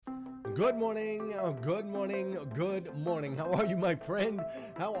Good morning, good morning, good morning. How are you, my friend?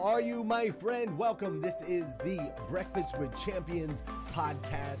 How are you, my friend? Welcome. This is the Breakfast with Champions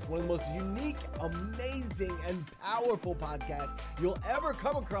podcast, one of the most unique, amazing, and powerful podcasts you'll ever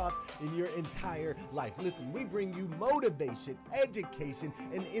come across in your entire life. Listen, we bring you motivation, education,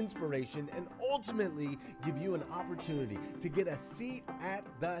 and inspiration, and ultimately give you an opportunity to get a seat at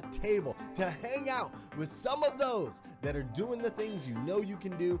the table, to hang out with some of those that are doing the things you know you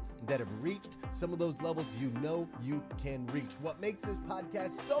can do, that have reached some of those levels you know you can reach. What makes this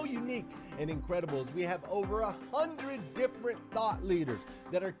podcast so unique and incredible is we have over 100 different thought leaders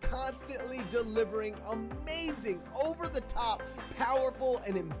that are constantly delivering amazing, over-the-top, powerful,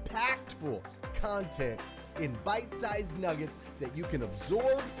 and impactful content in bite-sized nuggets that you can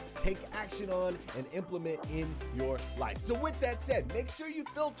absorb, take action on, and implement in your life. So with that said, make sure you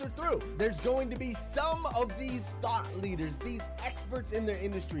filter through. There's going to be some of these thought leaders, these experts in their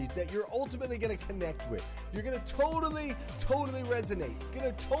industries that you're ultimately going to connect with. You're going to totally resonate. It's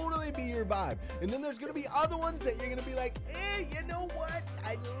going to totally be your vibe. And then there's going to be other ones that you're going to be like, you know what?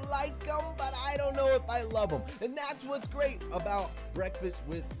 I like them, but I don't know if I love them. And that's what's great about Breakfast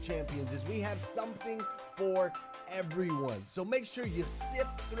with Champions is we have something for everyone. So make sure you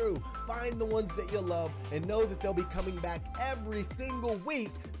sift through, find the ones that you love, and know that they'll be coming back every single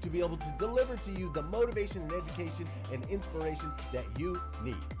week to be able to deliver to you the motivation and education and inspiration that you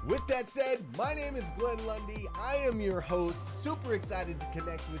need. With that said, my name is Glenn Lundy. I am your host, super excited to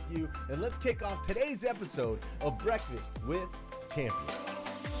connect with you, and let's kick off today's episode of Breakfast with Champions.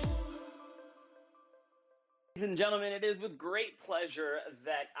 Ladies and gentlemen, it is with great pleasure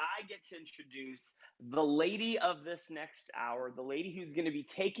that I get to introduce the lady of this next hour, the lady who's going to be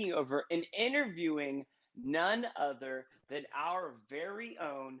taking over and interviewing none other than our very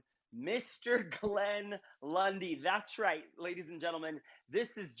own Mr. Glenn Lundy. That's right, ladies and gentlemen.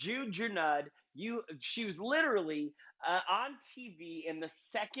 This is Jude Jernud. She was literally on TV in the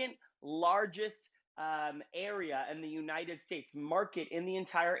second largest area in the United States, market in the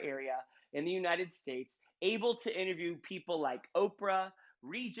entire area in the United States, able to interview people like Oprah,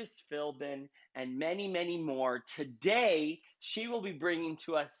 Regis Philbin, and many, many more. Today, she will be bringing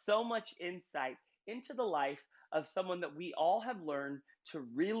to us so much insight into the life of someone that we all have learned to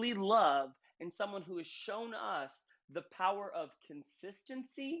really love and someone who has shown us the power of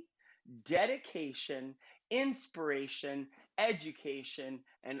consistency, dedication, inspiration, education,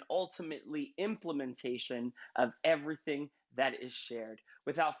 and ultimately implementation of everything that is shared.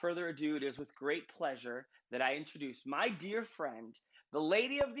 Without further ado, it is with great pleasure that I introduce my dear friend, the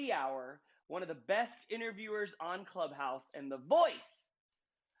lady of the hour, one of the best interviewers on Clubhouse, and the voice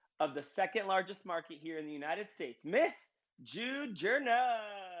of the second largest market here in the United States, Miss Jude Jernud.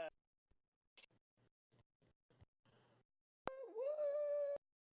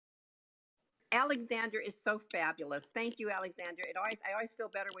 Alexander is so fabulous. Thank you, Alexander. I always feel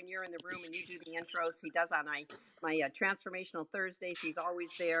better when you're in the room and you do the intros. He does on my Transformational Thursdays. He's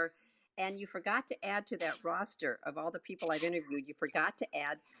always there. And you forgot to add to that roster of all the people I've interviewed. You forgot to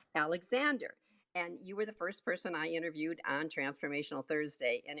add Alexander. And you were the first person I interviewed on Transformational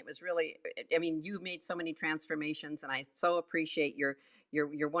Thursday. And it was really, I mean, you made so many transformations, and I so appreciate your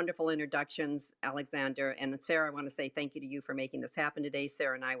wonderful introductions, Alexander. And Sarah, I want to say thank you to you for making this happen today.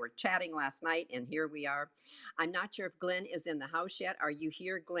 Sarah and I were chatting last night, and here we are. I'm not sure if Glenn is in the house yet. Are you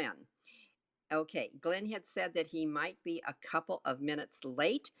here, Glenn? Okay, Glenn had said that he might be a couple of minutes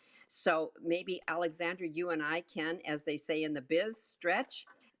late. So maybe, Alexander, you and I can, as they say in the biz, stretch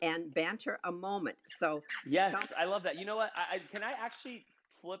and banter a moment. So yes, I love that. You know what? Can I actually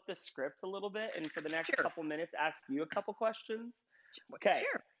flip the script a little bit and for the next Sure. couple minutes ask you a couple questions? Okay.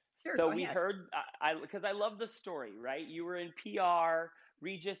 Sure. So Go we ahead. heard, because I love the story, right? You were in PR.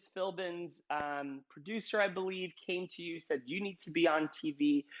 Regis Philbin's producer, I believe, came to you, said, you need to be on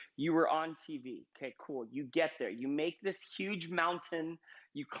TV. You were on TV. Okay, cool. You get there. You make this huge mountain.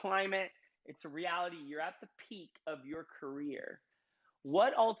 You climb it. It's a reality. You're at the peak of your career.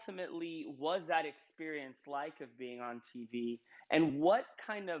 What ultimately was that experience like of being on TV, and what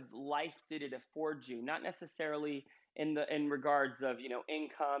kind of life did it afford you? Not necessarily in regards of,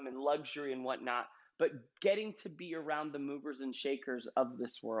 income and luxury and whatnot, but getting to be around the movers and shakers of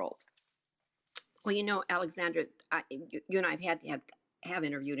this world. Well, Alexander, you and I have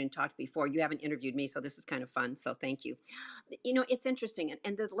interviewed and talked before. You haven't interviewed me, so this is kind of fun. So thank you. It's interesting,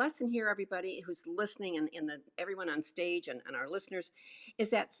 and the lesson here, everybody who's listening, and everyone on stage and our listeners, is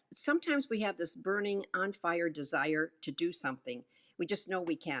that sometimes we have this burning, on fire desire to do something. We just know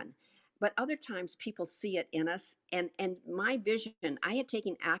we can. but other times people see it in us. And my vision, I had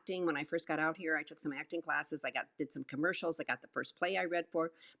taken acting when I first got out here. I took some acting classes. Did some commercials. I got the first play I read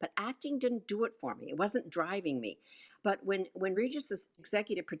for, but acting didn't do it for me. It wasn't driving me. But when Regis, this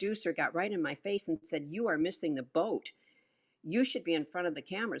executive producer, got right in my face and said, "You are missing the boat. You should be in front of the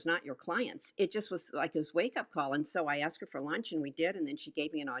cameras, not your clients." It just was like this wake up call. And so I asked her for lunch and we did. And then she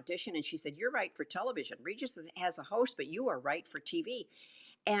gave me an audition and she said, "You're right for television. Regis has a host, but you are right for TV."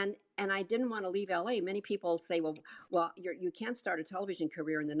 And I didn't want to leave LA. Many people say, well, you can't start a television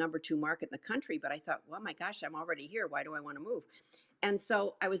career in the number 2 market in the country. But I thought, well, my gosh, I'm already here. Why do I want to move? And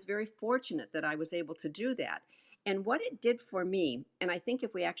so I was very fortunate that I was able to do that. And what it did for me, and I think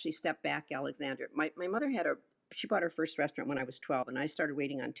if we actually step back, Alexander, my mother she bought her first restaurant when I was 12, and I started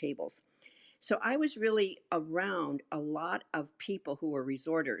waiting on tables. So I was really around a lot of people who were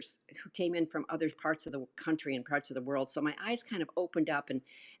resorters who came in from other parts of the country and parts of the world. So my eyes kind of opened up, and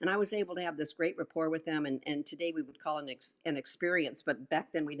I was able to have this great rapport with them. And today we would call it an experience, but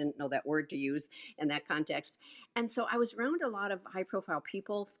back then we didn't know that word to use in that context. And so I was around a lot of high profile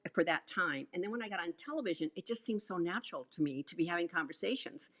people for that time. And then when I got on television, it just seemed so natural to me to be having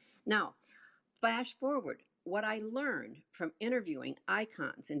conversations. Now, flash forward, what I learned from interviewing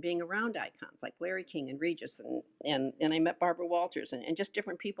icons and being around icons like Larry King and Regis, and I met Barbara Walters and just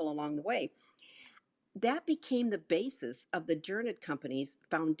different people along the way, that became the basis of the Journey Company's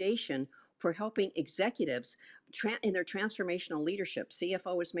foundation for helping executives in their transformational leadership.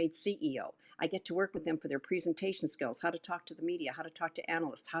 CFO was made CEO. I get to work with them for their presentation skills, how to talk to the media, how to talk to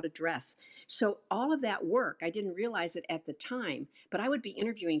analysts, how to dress. So all of that work, I didn't realize it at the time, but I would be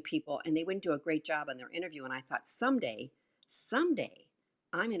interviewing people and they wouldn't do a great job on their interview. And I thought, someday,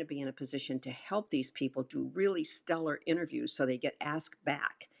 I'm going to be in a position to help these people do really stellar interviews so they get asked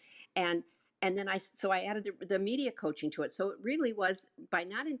back. And then I added the media coaching to it. So it really was, by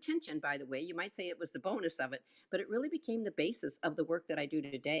not intention, by the way, you might say it was the bonus of it, but it really became the basis of the work that I do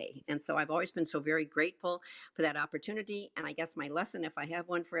today. And so I've always been so very grateful for that opportunity. And I guess my lesson, if I have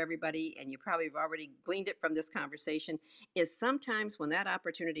one for everybody, and you probably have already gleaned it from this conversation, is sometimes when that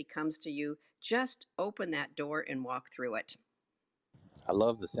opportunity comes to you, just open that door and walk through it. I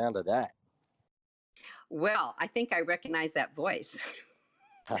love the sound of that. Well, I think I recognize that voice.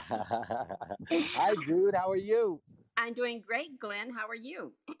 Hi, Jude. How are you? I'm doing great, Glenn. How are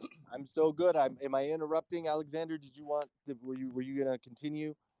you? I'm so good. Am I interrupting, Alexander? Were you gonna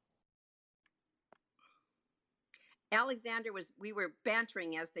continue? Alexander we were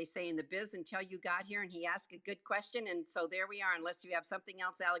bantering, as they say in the biz, until you got here and he asked a good question. And so there we are. Unless you have something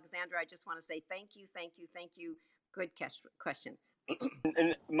else, Alexander, I just want to say thank you. Good question.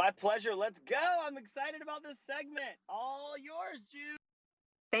 And my pleasure. Let's go. I'm excited about this segment. All yours, Jude.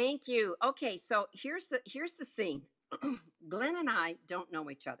 Thank you. Okay, so here's the scene. Glenn and I don't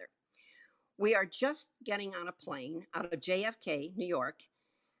know each other. We are just getting on a plane out of JFK, New York,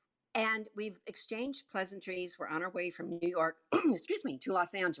 and we've exchanged pleasantries. We're on our way from New York, to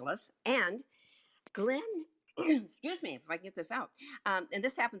Los Angeles. And Glenn, excuse me, if I can get this out. And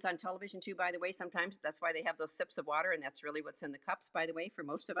this happens on television too, by the way. Sometimes that's why they have those sips of water, and that's really what's in the cups, by the way, for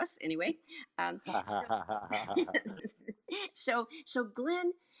most of us anyway. So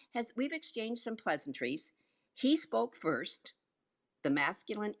Glenn we've exchanged some pleasantries. He spoke first, the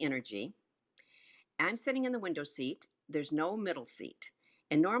masculine energy. I'm sitting in the window seat. There's no middle seat.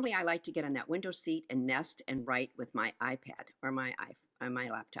 And normally I like to get on that window seat and nest and write with my iPad or my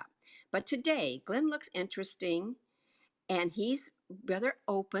laptop. But today, Glenn looks interesting and he's rather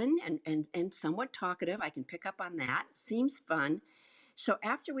open and somewhat talkative. I can pick up on that. Seems fun. So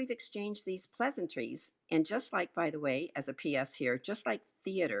after we've exchanged these pleasantries, and just like, by the way, as a PS here, just like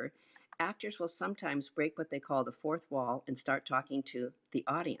theater, actors will sometimes break what they call the fourth wall and start talking to the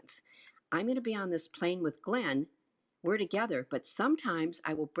audience. I'm going to be on this plane with Glenn. We're together, but sometimes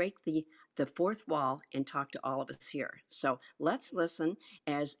I will break the fourth wall and talk to all of us here. So let's listen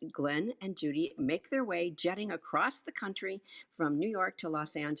as Glenn and Judy make their way jetting across the country from New York to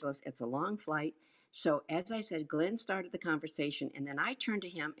Los Angeles. It's a long flight. So as I said, Glenn started the conversation, and then I turn to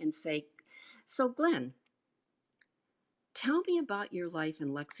him and say, so Glenn, tell me about your life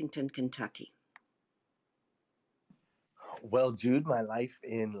in Lexington, Kentucky. Well, Jude, my life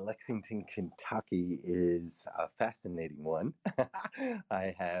in Lexington, Kentucky is a fascinating one.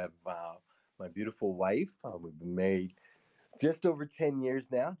 I have my beautiful wife. We've been married just over 10 years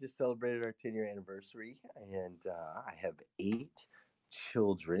now, just celebrated our 10-year anniversary. And I have 8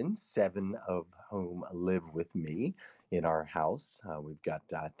 children, 7 of whom live with me in our house. We've got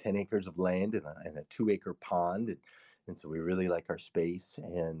 10 acres of land and a 2-acre pond. And so we really like our space.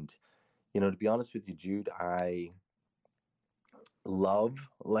 And, to be honest with you, Jude, love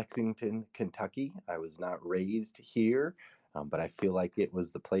Lexington, Kentucky. I was not raised here, but I feel like it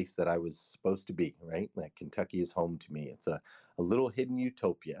was the place that I was supposed to be, right? Like Kentucky is home to me. It's a little hidden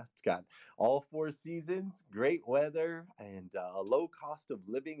utopia. It's got all four seasons, great weather, and a low cost of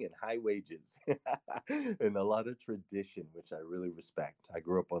living and high wages, and a lot of tradition, which I really respect. I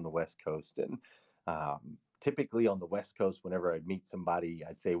grew up on the West Coast, and typically on the West Coast, whenever I'd meet somebody,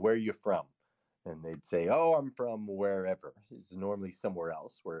 I'd say, "Where are you from?" And they'd say, "Oh, I'm from wherever." It's normally somewhere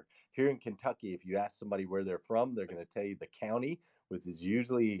else. Where here in Kentucky, if you ask somebody where they're from, they're going to tell you the county, which is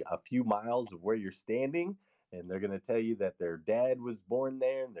usually a few miles of where you're standing. And they're going to tell you that their dad was born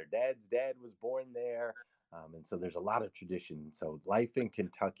there and their dad's dad was born there. And so there's a lot of tradition. So life in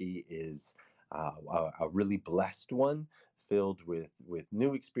Kentucky is a really blessed one, filled with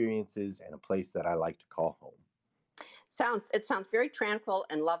new experiences and a place that I like to call home. It sounds very tranquil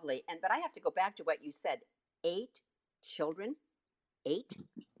and lovely. But I have to go back to what you said. 8 children? 8?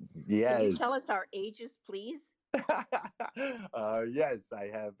 Can you tell Yes. us our ages, please? Yes, I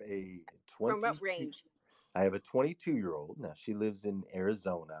have a From what 22. range? I have a 22-year-old. Now she lives in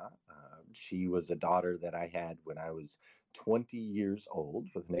Arizona. She was a daughter that I had when I was 20 years old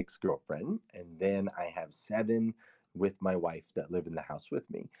with an ex-girlfriend, and then I have 7 with my wife that live in the house with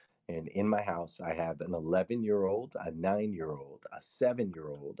me. And in my house, I have an 11-year-old, a 9-year-old, a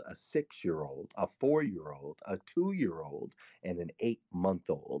 7-year-old, a 6-year-old, a 4-year-old, a 2-year-old, and an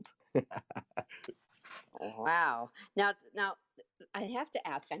 8-month-old. Wow. Now, I have to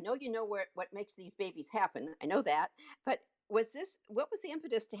ask. I know you know what makes these babies happen. I know that. But what was the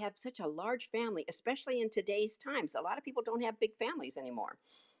impetus to have such a large family, especially in today's times? A lot of people don't have big families anymore.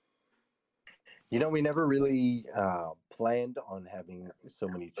 We never really planned on having so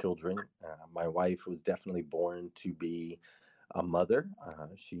many children. My wife was definitely born to be a mother.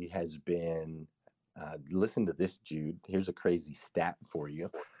 She has been, listen to this, Jude. Here's a crazy stat for you.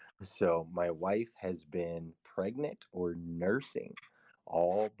 So, my wife has been pregnant or nursing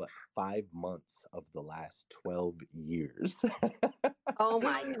all but 5 months of the last 12 years. Oh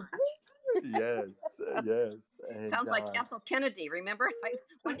my Yes, yes. And Sounds like Ethel Kennedy. Remember,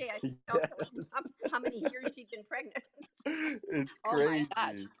 one day I found out yes. how many years she'd been pregnant. It's Oh my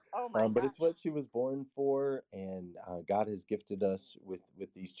gosh. crazy. Oh my But gosh. it's what she was born for, and God has gifted us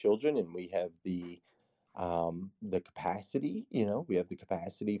with these children, and we have the capacity. We have the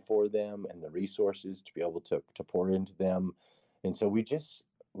capacity for them and the resources to be able to pour into them, and so we just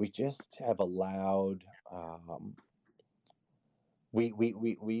have allowed.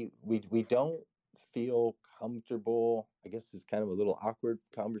 We don't feel comfortable. I guess it's kind of a little awkward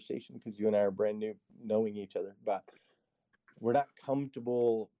conversation because you and I are brand new knowing each other, but we're not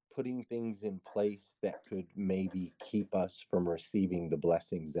comfortable putting things in place that could maybe keep us from receiving the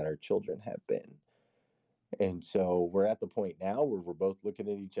blessings that our children have been. And so we're at the point now where we're both looking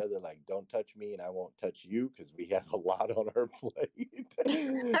at each other like, don't touch me and I won't touch you because we have a lot on our plate.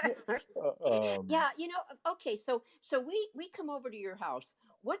 um, Yeah, okay, so we come over to your house.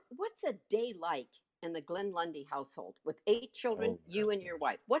 What's a day like in the Glenn Lundy household with 8 children, oh, you and your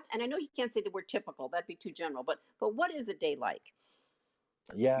wife? And I know you can't say the word typical, that'd be too general, but what is a day like?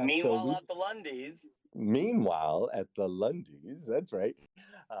 yeah. So Meanwhile, we at the Lundys, Meanwhile, at the Lundys, that's right,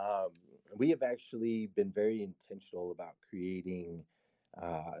 um, we have actually been very intentional about creating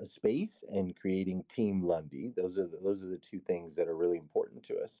a space and creating Team Lundy. Those are the two things that are really important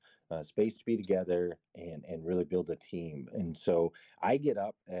to us: space to be together and really build a team. And so I get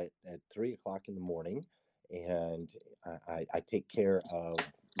up at 3 o'clock in the morning, and I take care of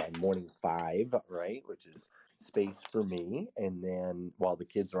my morning five, right, which is space for me, and then while the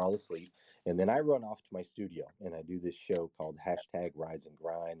kids are all asleep. And then I run off to my studio and I do this show called hashtag Rise and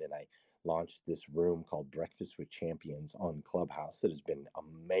Grind. And I launched this room called Breakfast with Champions on Clubhouse that has been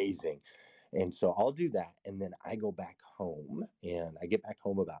amazing. And so I'll do that. And then I go back home and I get back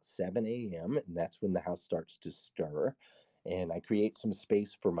home about 7 a.m. And that's when the house starts to stir. And I create some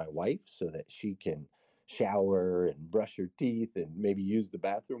space for my wife so that she can shower and brush her teeth and maybe use the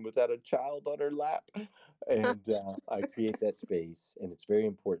bathroom without a child on her lap. And I create that space, and it's very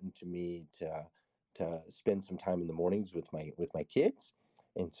important to me to spend some time in the mornings with my kids,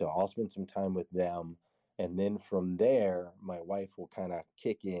 and so I'll spend some time with them, and then from there, my wife will kind of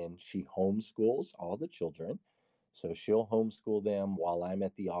kick in. She homeschools all the children, so she'll homeschool them while I'm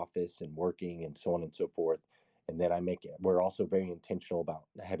at the office and working, and so on and so forth. And then we're also very intentional about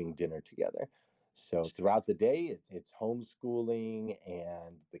having dinner together. So throughout the day, it's homeschooling,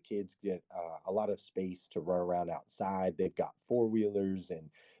 and the kids get a lot of space to run around outside. They've got four-wheelers and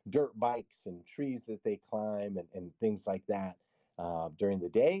dirt bikes and trees that they climb and things like that during the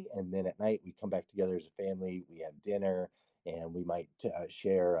day. And then at night, we come back together as a family. We have dinner, and we might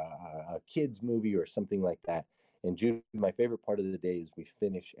share a kids movie or something like that. And Jude, my favorite part of the day is we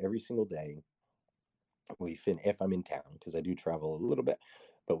finish every single day. If I'm in town, because I do travel a little bit,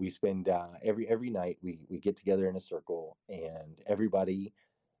 but we spend every night we get together in a circle, and everybody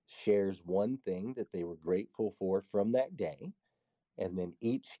shares one thing that they were grateful for from that day. And then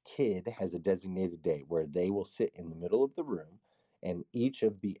each kid has a designated day where they will sit in the middle of the room, and each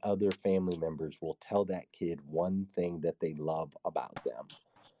of the other family members will tell that kid one thing that they love about them.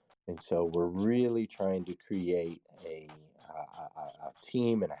 And so we're really trying to create a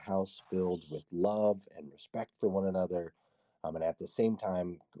team and a house filled with love and respect for one another. And at the same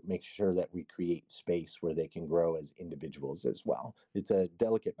time, make sure that we create space where they can grow as individuals as well. It's a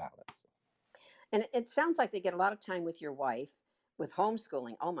delicate balance. And it sounds like they get a lot of time with your wife with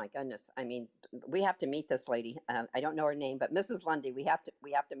homeschooling. Oh my goodness! I mean, we have to meet this lady. I don't know her name, but Mrs. Lundy. We have to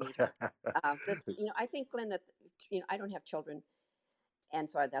meet her. I think, Glenn, that I don't have children, and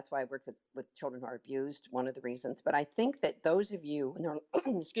so that's why I work with children who are abused. One of the reasons, but I think that those of you, and there are,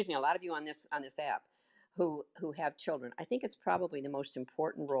 excuse me, a lot of you on this app, who have children, I think it's probably the most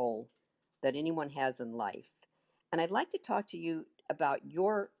important role that anyone has in life. And I'd like to talk to you about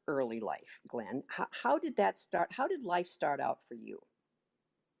your early life, Glenn. How did that start? How did life start out for you?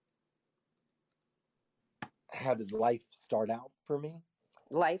 How did life start out for me?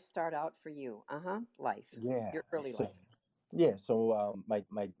 Life start out for you? Life. Yeah. Your early So life.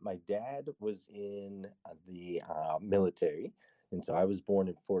 my dad was in the military, and so I was born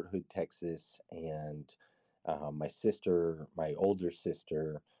in Fort Hood, Texas, and my older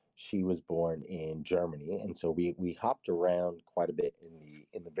sister, she was born in Germany, and so we hopped around quite a bit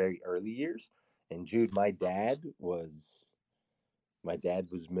in the very early years. And Jude, my dad was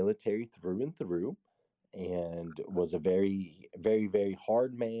military through and through, and was a very, very, very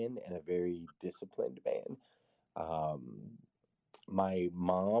hard man and a very disciplined man. Um, my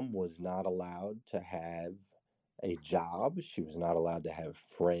mom was not allowed to have a job. She was not allowed to have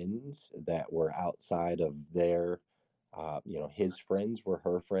friends that were outside of his friends were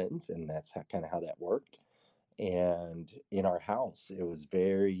her friends, and that's kind of how that worked. And in our house, it was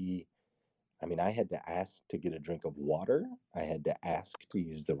very, I mean, I had to ask to get a drink of water. I had to ask to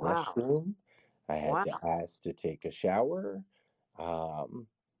use the Wow. restroom. I had Wow. to ask to take a shower. Um,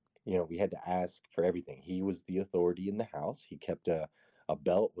 we had to ask for everything. He was the authority in the house. He kept a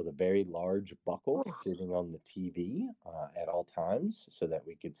belt with a very large buckle Ooh. sitting on the TV at all times so that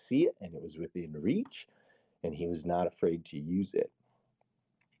we could see it and it was within reach, and he was not afraid to use it.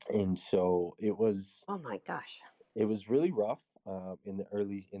 And so Oh my gosh. it was really rough in the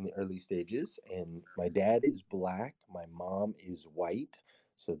early stages. And my dad is black, my mom is white,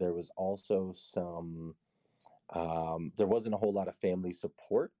 so there was also there wasn't a whole lot of family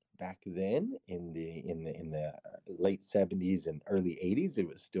support back then in the late 70s and early 80s. It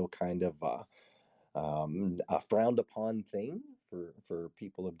was still kind of a frowned upon thing for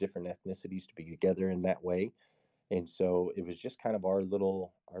people of different ethnicities to be together in that way. And so it was just kind of our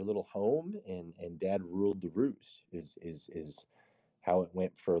little home, and dad ruled the roost is how it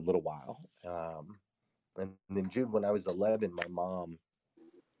went for a little while. And then Jude, when I was 11, my mom,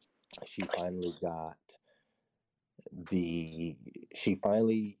 she finally got the she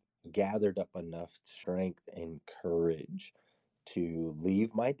finally gathered up enough strength and courage to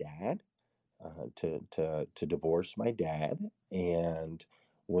leave my dad, to divorce my dad. And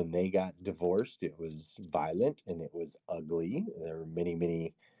when they got divorced, it was violent and it was ugly. There were many,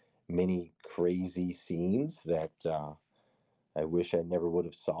 many, many crazy scenes that I wish I never would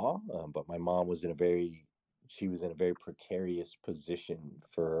have saw. But my mom she was in a very precarious position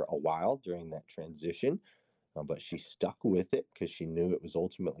for a while during that transition, but she stuck with it because she knew it was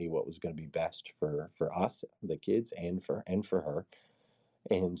ultimately what was going to be best for us, the kids, and for her.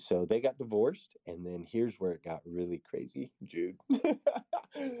 And so they got divorced, and then here's where it got really crazy, Jude.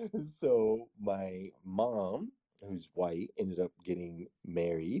 So my mom, who's white, ended up getting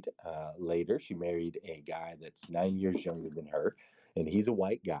married later. She married a guy that's 9 years younger than her, and he's a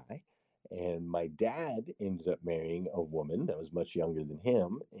white guy. And my dad ended up marrying a woman that was much younger than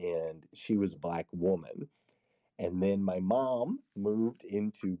him, and she was a black woman. And then my mom moved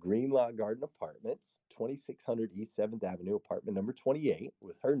into Greenlaw Garden Apartments, 2600 East 7th Avenue, apartment number 28,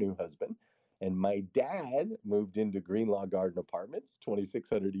 with her new husband. And my dad moved into Greenlaw Garden Apartments,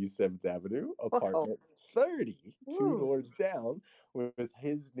 2600 East 7th Avenue, Whoa. apartment 30, two Woo. doors down, with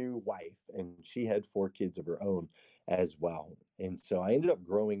his new wife. And she had 4 kids of her own as well. And so I ended up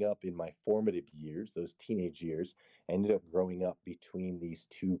growing up in my formative years, those teenage years. I ended up growing up between these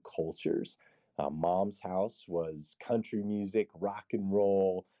two cultures. Mom's house was country music, rock and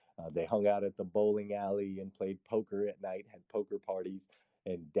roll, They hung out at the bowling alley and played poker at night, had poker parties.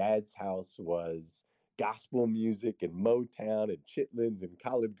 And Dad's house was gospel music and Motown and chitlins and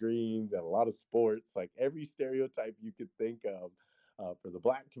collard greens and a lot of sports. Like every stereotype you could think of for the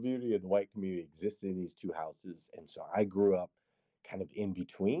Black community and the white community existed in these two houses. And so I grew up kind of in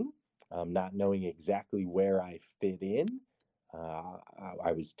between, not knowing exactly where I fit in.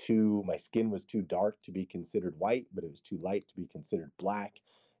 My skin was too dark to be considered white, but it was too light to be considered Black.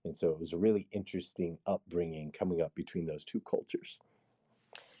 And so it was a really interesting upbringing coming up between those two cultures.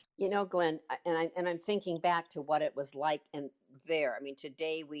 You know, Glenn, and I'm thinking back to what it was like and there. I mean,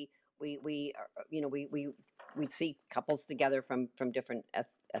 today we we see couples together from different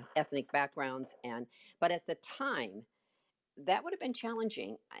ethnic backgrounds, and but at the time that would have been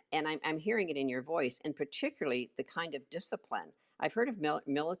challenging, and I'm hearing it in your voice, and particularly the kind of discipline. I've heard of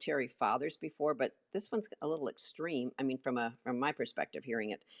military fathers before, but this one's a little extreme. I mean, from my perspective, hearing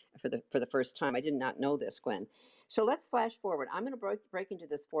it for the first time, I did not know this, Glenn. So let's flash forward. I'm going to break into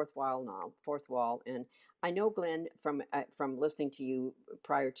this fourth wall now, fourth wall, and I know, Glenn, from listening to you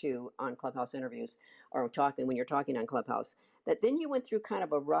prior to on Clubhouse interviews or talking when you're talking on Clubhouse, that then you went through kind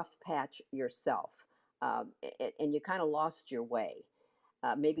of a rough patch yourself, and you kind of lost your way,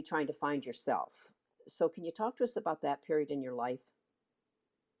 maybe trying to find yourself. So, can you talk to us about that period in your life?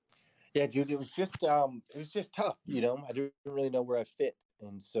 Yeah, Jude, it was just tough. I didn't really know where I fit,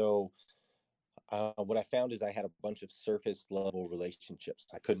 and so what I found is I had a bunch of surface level relationships.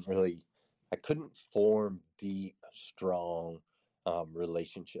 I couldn't form deep, strong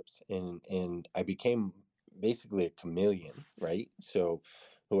relationships, and I became basically a chameleon, right? So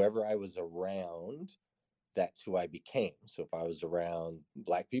whoever I was around, that's who I became. So if I was around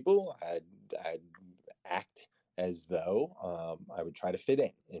Black people, I'd act as though I would try to fit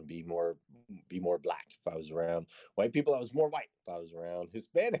in and be more Black. If I was around white people, I was more white. If I was around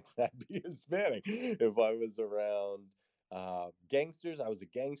Hispanics, I'd be Hispanic. If I was around gangsters, I was a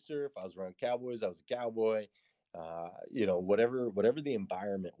gangster. If I was around cowboys, I was a cowboy. Whatever the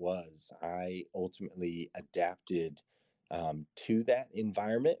environment was, I ultimately adapted to that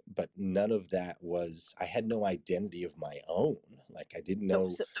environment, but none of that was, I had no identity of my own. Like I didn't So, know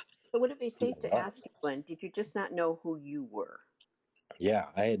so, so would it be who safe I to ask was. you, Glenn, did you just not know who you were? Yeah,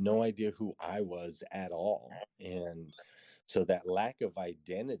 I had no idea who I was at all. And so that lack of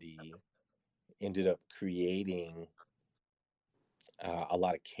identity ended up creating a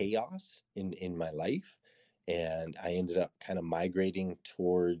lot of chaos in my life. And I ended up kind of migrating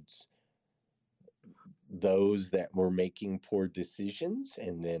towards those that were making poor decisions,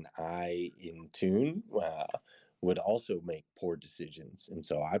 and then I in tune would also make poor decisions. And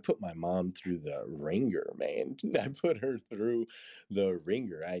so I put my mom through the ringer, man. I put her through the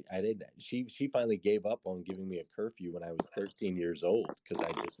ringer. I did. She finally gave up on giving me a curfew when I was 13 years old, because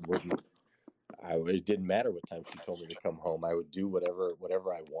I just wouldn't. It didn't matter what time she told me to come home. I would do whatever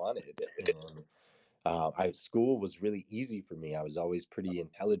I wanted. And school was really easy for me. I was always pretty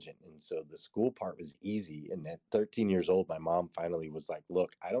intelligent, and so the school part was easy. And at 13 years old, my mom finally was like,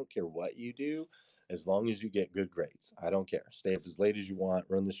 "Look, I don't care what you do, as long as you get good grades. I don't care. Stay up as late as you want,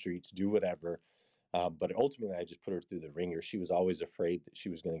 run the streets, do whatever." But ultimately, I just put her through the ringer. She was always afraid that she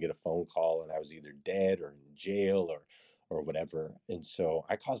was going to get a phone call and I was either dead or in jail or whatever. And so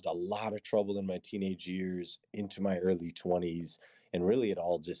I caused a lot of trouble in my teenage years into my early 20s. And really, it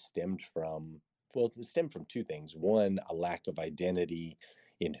all just stemmed from two things. One, a lack of identity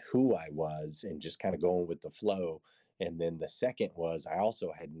in who I was and just kind of going with the flow. And then the second was I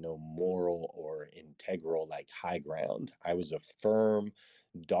also had no moral or integral, like, high ground. I was a firm,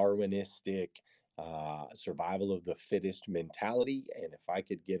 Darwinistic, survival of the fittest mentality. And if I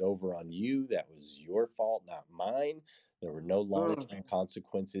could get over on you, that was your fault, not mine. There were no long Mm, term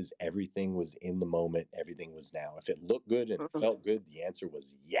consequences. Everything was in the moment. Everything was now. If it looked good and it mm. felt good, the answer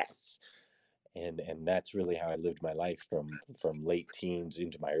was yes. And that's really how I lived my life from late teens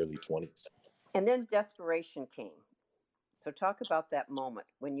into my early 20s. And then desperation came. So talk about that moment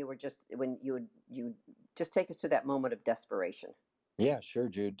when you were just when you just take us to that moment of desperation. Yeah, sure,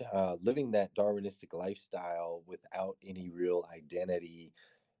 Jude. Living that Darwinistic lifestyle without any real identity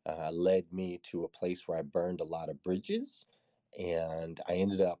led me to a place where I burned a lot of bridges. And I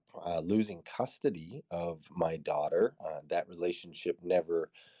ended up losing custody of my daughter. That relationship never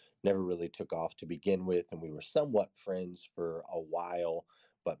really took off to begin with, and we were somewhat friends for a while.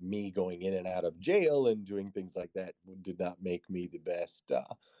 But me going in and out of jail and doing things like that did not make me the best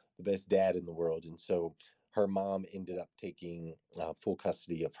dad in the world. And so her mom ended up taking full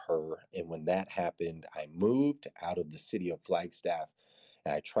custody of her. And when that happened, I moved out of the city of Flagstaff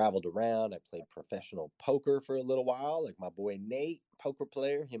And I traveled around. I played professional poker for a little while, like my boy Nate, poker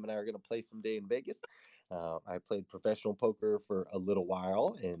player. Him and I are going to play someday in Vegas. I played professional poker for a little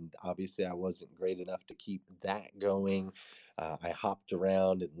while, and obviously I wasn't great enough to keep that going. I hopped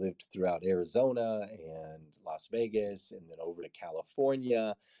around and lived throughout Arizona and Las Vegas and then over to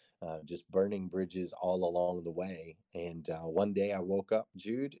California, just burning bridges all along the way. And one day I woke up,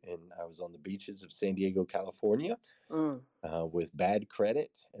 Jude, and I was on the beaches of San Diego, California, Mm. with bad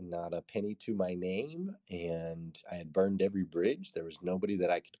credit and not a penny to my name. And I had burned every bridge. There was nobody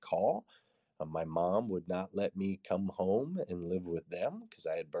that I could call. My mom would not let me come home and live with them because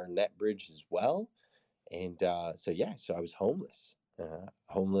I had burned that bridge as well. And so I was homeless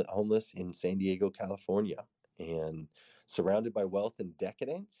in San Diego, California, and surrounded by wealth and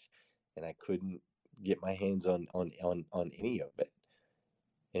decadence, and I couldn't get my hands on any of it.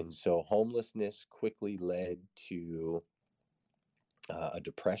 And so homelessness quickly led to a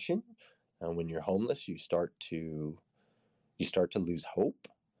depression. When you're homeless, you start to lose hope.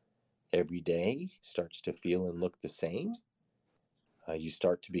 Every day starts to feel and look the same. You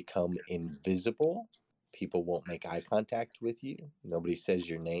start to become invisible. People won't make eye contact with you. Nobody says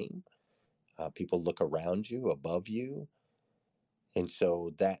your name. People look around you, above you. And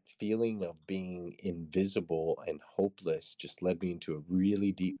so that feeling of being invisible and hopeless just led me into a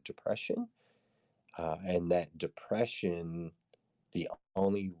really deep depression. And that depression, the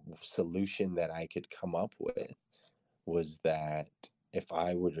only solution that I could come up with was that if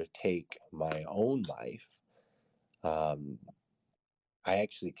I were to take my own life, um, I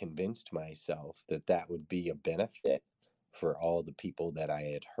actually convinced myself that that would be a benefit for all the people that I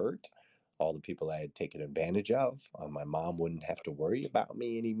had hurt, all the people I had taken advantage of. My mom wouldn't have to worry about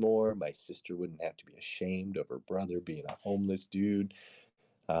me anymore. My sister wouldn't have to be ashamed of her brother being a homeless dude,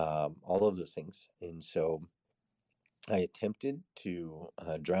 all of those things. And so I attempted to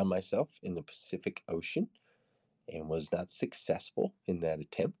drown myself in the Pacific Ocean and was not successful in that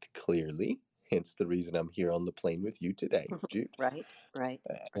attempt, clearly. Hence the reason I'm here on the plane with you today, Jude. Right, right.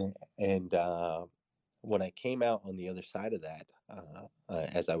 And when I came out on the other side of that,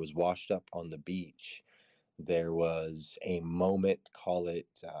 as I was washed up on the beach, there was a moment, call it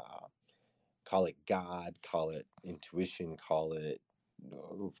God, call it intuition, call it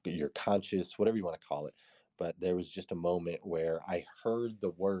your conscious, whatever you want to call it. But there was just a moment where I heard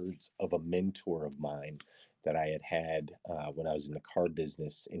the words of a mentor of mine that I had when I was in the car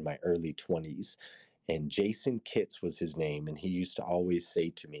business in my early 20s. And Jason Kitts was his name. And he used to always say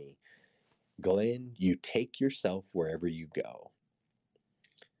to me, Glenn, you take yourself wherever you go.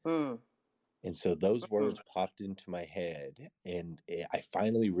 Mm. And so those Mm. words popped into my head, and I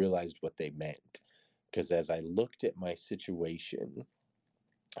finally realized what they meant. Because as I looked at my situation,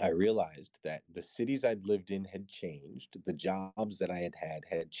 I realized that the cities I'd lived in had changed, the jobs that I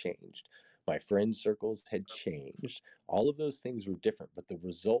had changed, my friend circles had changed. All of those things were different, but the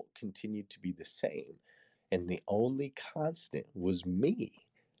result continued to be the same. And the only constant was me.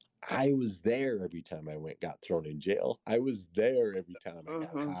 I was there every time got thrown in jail. I was there every time I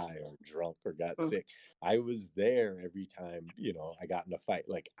got Mm-hmm. high or drunk or got sick. I was there every time, I got in a fight.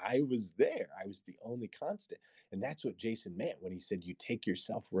 Like I was there. I was the only constant. And that's what Jason meant when he said you take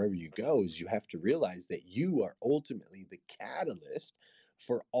yourself wherever you go, is you have to realize that you are ultimately the catalyst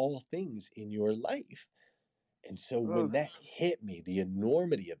for all things in your life. And so Mm-hmm. when that hit me, the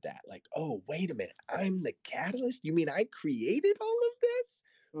enormity of that, like, oh, wait a minute, I'm the catalyst? You mean I created all of this?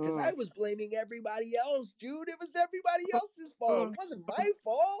 Because I Mm. was blaming everybody else, dude. It was everybody else's fault. It Mm. wasn't my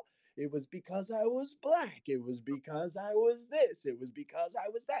fault. It was because I was black. It was because I was this. It was because I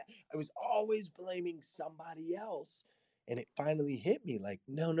was that. I was always blaming somebody else. And it finally hit me like,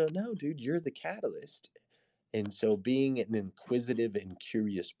 no, no, no, dude, you're the catalyst. And so being an inquisitive and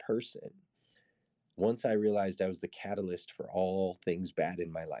curious person, once I realized I was the catalyst for all things bad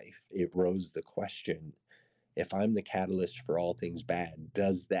in my life, it rose the question, if I'm the catalyst for all things bad,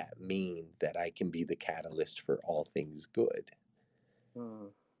 does that mean that I can be the catalyst for all things good?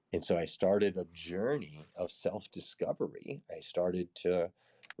 Mm. And so I started a journey of self discovery. I started to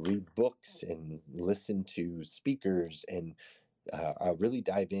read books and listen to speakers and really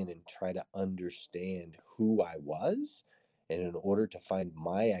dive in and try to understand who I was. And in order to find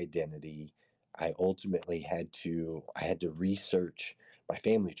my identity, I had to research my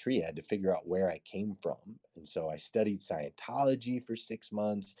family tree. I had to figure out where I came from. And so I studied Scientology for 6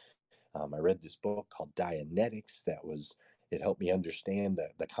 months. I read this book called Dianetics it helped me understand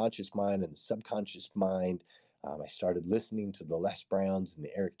the conscious mind and the subconscious mind. I started listening to the Les Browns and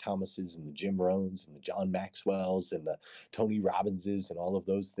the Eric Thomases and the Jim Rohns and the John Maxwells and the Tony Robbinses and all of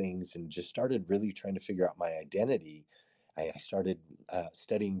those things, and just started really trying to figure out my identity. I started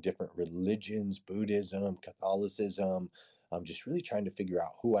studying different religions, Buddhism, Catholicism, just really trying to figure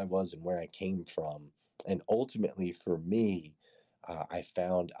out who I was and where I came from. And ultimately, for me, I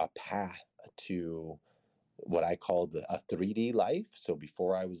found a path to what I called a 3D life. So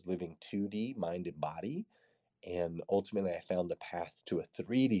before I was living 2D, mind and body. And ultimately, I found the path to a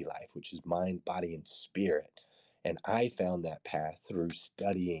 3D life, which is mind, body, and spirit. And I found that path through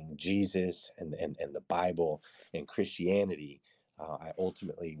studying Jesus and the Bible and Christianity. I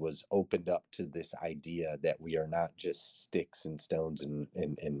ultimately was opened up to this idea that we are not just sticks and stones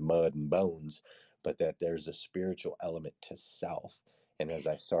and mud and bones, but that there's a spiritual element to self. And as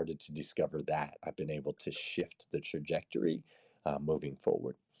I started to discover that, I've been able to shift the trajectory moving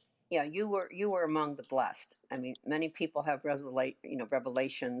forward. Yeah, you were among the blessed. I mean, many people have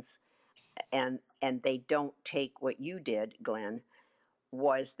revelations, and they don't take what you did, Glenn.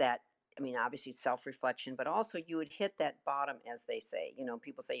 Was that, I mean, obviously self-reflection, but also you would hit that bottom, as they say.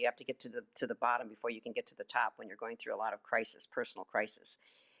 People say you have to get to the bottom before you can get to the top when you're going through a lot of crisis, personal crisis.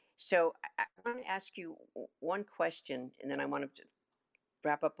 So I want to ask you one question, and then I want to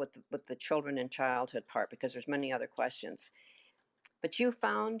wrap up with the children and childhood part, because there's many other questions. But you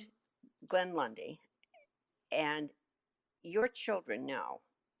found Glenn Lundy, and your children now.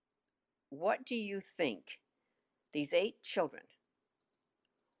 What do you think? These 8 children.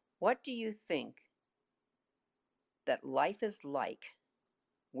 What do you think that life is like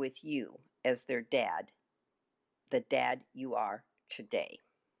with you as their dad, the dad you are today?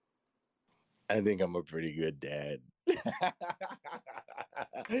 I think I'm a pretty good dad.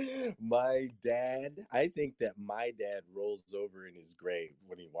 My dad, I think that my dad rolls over in his grave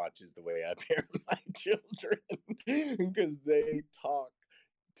when he watches the way I parent my children because they talk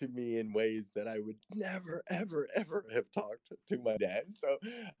to me in ways that I would never, ever, ever have talked to my dad. So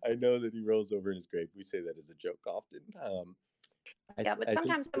I know that he rolls over in his grave. We say that as a joke often. Yeah, but I think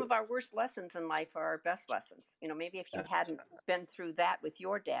sometimes some of our worst lessons in life are our best lessons. Maybe if you hadn't been through that with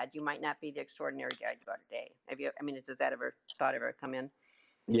your dad, you might not be the extraordinary dad you are today. Have you? I mean, does that ever come in?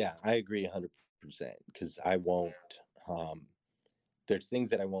 yeah, I agree 100% because I won't. Um, there's things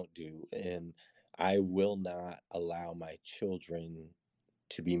that I won't do, and I will not allow my children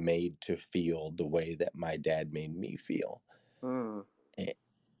to be made to feel the way that my dad made me feel. Mm. Eh,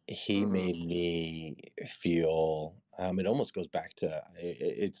 He Mm. made me feel, it almost goes back to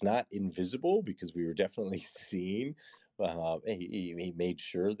it's not invisible because we were definitely seen. He made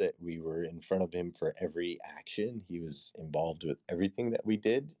sure that we were in front of him for every action. He was involved with everything that we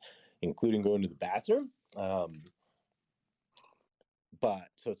did, including going to the bathroom. Um, but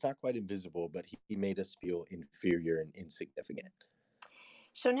so it's not quite invisible, but he made us feel inferior and insignificant.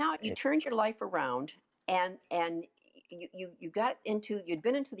 So now you And turned your life around, and you'd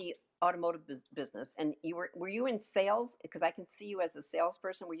been into the automotive business, and were you in sales? Because I can see you as a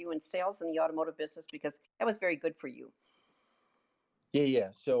salesperson. Were you in sales in the automotive business? Because that was very good for you. yeah.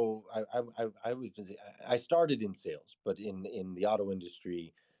 So I started in sales, but in the auto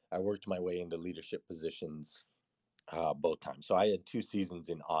industry, I worked my way into leadership positions both times. So I had 2 seasons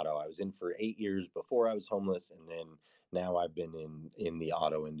in auto. I was in for 8 years before I was homeless, and then now I've been in the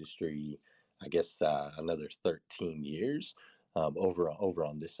auto industry, I guess another 13 years over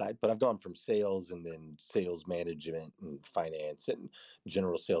on this side. But I've gone from sales and then sales management and finance and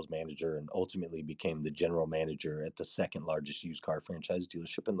general sales manager, and ultimately became the general manager at the second largest used car franchise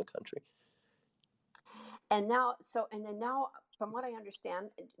dealership in the country. And then now, from what I understand,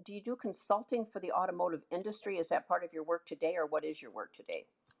 do you do consulting for the automotive industry? Is that part of your work today, or what is your work today?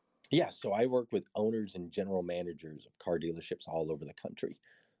 Yeah, so I work with owners and general managers of car dealerships all over the country.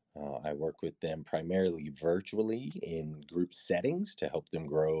 I work with them primarily virtually in group settings to help them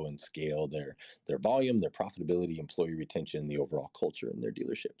grow and scale their volume, their profitability, employee retention, and the overall culture in their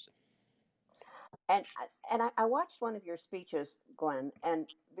dealerships. And I watched one of your speeches, Glenn, and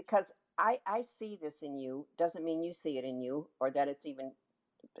because I see this in you, doesn't mean you see it in you, or that it's even,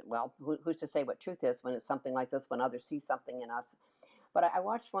 well, who's to say what truth is when it's something like this, when others see something in us. But I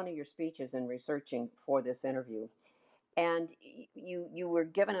watched one of your speeches in researching for this interview, and you were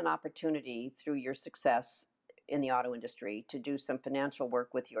given an opportunity through your success in the auto industry to do some financial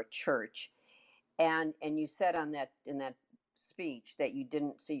work with your church, and you said on that in that speech that you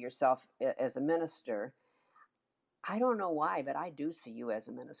didn't see yourself as a minister. I don't know why, but I do see you as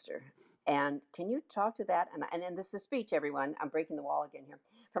a minister. And can you talk to that? And this is a speech, everyone. I'm breaking the wall again here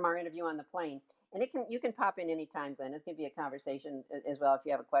from our interview on the plane. And you can pop in anytime, Glenn. It's going to be a conversation as well if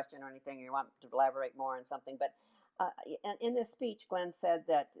you have a question or anything, or you want to elaborate more on something. But in this speech, Glenn said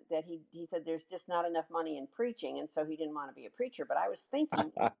that he said there's just not enough money in preaching, and so he didn't want to be a preacher. But I was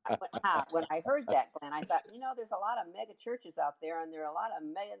thinking when I heard that, Glenn, I thought, there's a lot of mega churches out there, and there are a lot of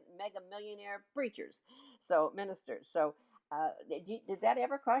mega millionaire preachers, so ministers. So did that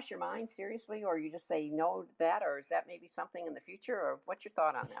ever cross your mind seriously, or you just say no to that, or is that maybe something in the future, or what's your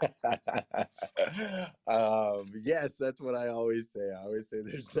thought on that? Yes, that's what I always say. I always say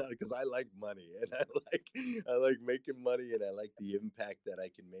there's not, because I like money, and I like making money, and I like the impact that I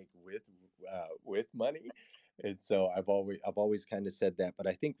can make with money. And so I've always kind of said that. But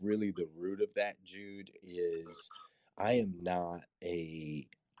I think really the root of that, Jude, is I am not a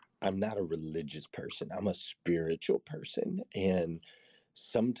I'm not a religious person. I'm a spiritual person. And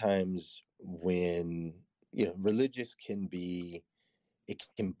sometimes when, religious can be, it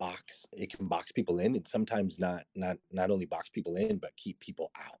can box people in, and sometimes not only box people in but keep people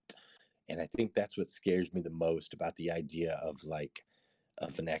out. And I think that's what scares me the most about the idea of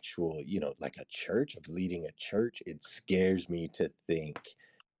an actual, like a church, of leading a church. It scares me to think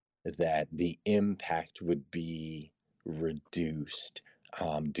that the impact would be reduced,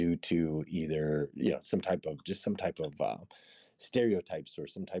 due to either, some type of stereotypes, or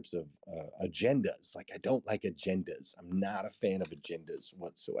some types of agendas. Like, I don't like agendas. I'm not a fan of agendas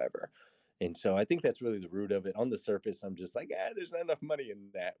whatsoever. And so I think that's really the root of it. On the surface, I'm just like, there's not enough money in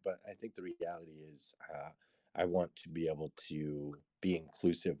that. But I think the reality is, I want to be able to be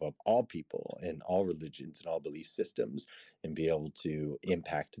inclusive of all people and all religions and all belief systems, and be able to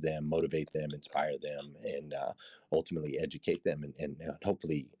impact them, motivate them, inspire them, and ultimately educate them, and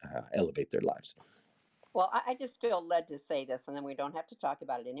hopefully elevate their lives. Well, I just feel led to say this, and then we don't have to talk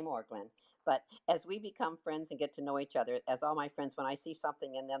about it anymore, Glenn. But as we become friends and get to know each other, as all my friends, when I see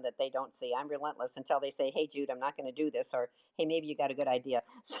something in them that they don't see, I'm relentless until they say, "Hey, Jude, I'm not going to do this," or "Hey, maybe you got a good idea."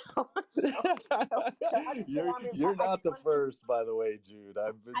 So I just say, You're I not just the want first, by the way, Jude.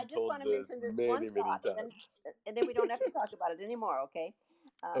 I've been I just told want to this mention this one many, many thought, times. and then we don't have to talk about it anymore, okay?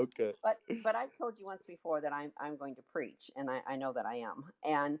 Uh, Okay. but I've told you once before that I'm going to preach, and I know that I am,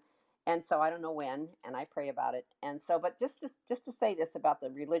 and so I don't know when, and I pray about it, and so but just to say this about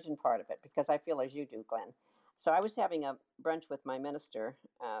the religion part of it, because I feel as you do, Glenn. So I was having a brunch with my minister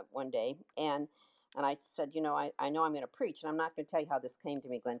one day, and I said, I know I'm going to preach, and I'm not going to tell you how this came to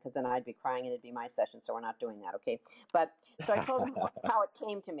me, Glenn, because then I'd be crying and it'd be my session, so we're not doing that, okay? But so I told him how it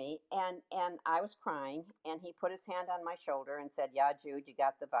came to me, and I was crying, and he put his hand on my shoulder and said, "Yeah, Jude, you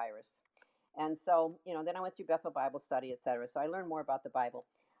got the virus." And so, then I went through Bethel Bible Study, etc. So I learned more about the Bible.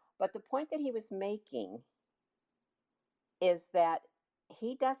 But the point that he was making is that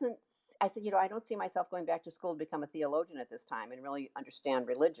he doesn't. I said, I don't see myself going back to school to become a theologian at this time and really understand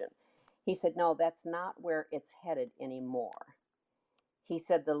religion. He said, no, that's not where it's headed anymore. He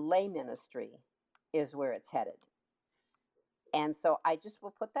said the lay ministry is where it's headed. And so I just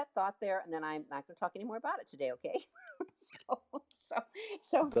will put that thought there, and then I'm not going to talk anymore about it today, okay? so, so,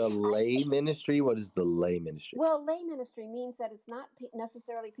 so The lay ministry? What is the lay ministry? well, lay ministry means that it's not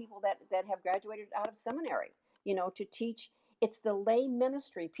necessarily people that have graduated out of seminary, to teach. It's the lay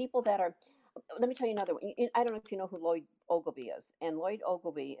ministry, people that are. Let me tell you another one. I don't know if you know who Lloyd Ogilvie is. And Lloyd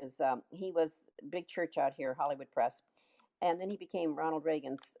Ogilvie is, he was big church out here, Hollywood Press. And then he became Ronald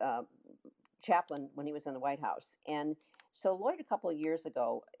Reagan's chaplain when he was in the White House. And so Lloyd, a couple of years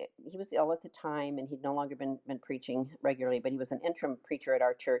ago, he was ill at the time, and he'd no longer been preaching regularly, but he was an interim preacher at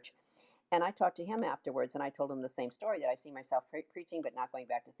our church. And I talked to him afterwards, and I told him the same story, that I see myself preaching, but not going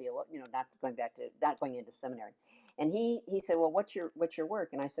back to not going into seminary. And he said, "Well, what's your work?"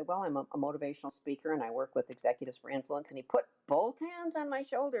 And I said, "Well, I'm a motivational speaker, and I work with executives for influence." And he put both hands on my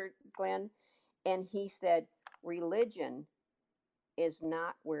shoulder, Glenn, and he said, "Religion is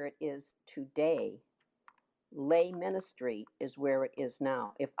not where it is today. Lay ministry is where it is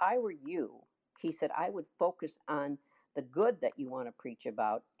now. If I were you," he said, "I would focus on the good that you want to preach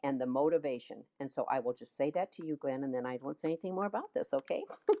about and the motivation." And so I will just say that to you, Glenn, and then I won't say anything more about this, okay?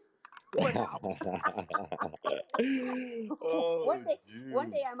 For now. Oh, one day Jude.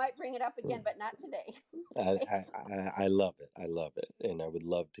 I might bring it up again, but not today. I, Okay. I love it. I love it. And I would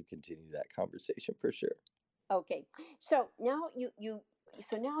love to continue that conversation for sure. Okay. So now you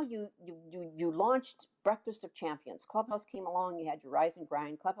launched Breakfast of Champions. Clubhouse came along, you had your Rise and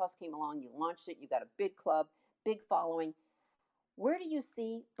Grind. Clubhouse came along, you launched it, you got a big club, big following. Where do you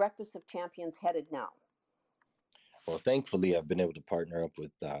see Breakfast of Champions headed now? Well, thankfully, I've been able to partner up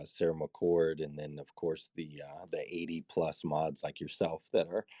with Sarah McCord, and then, of course, the 80 plus mods like yourself that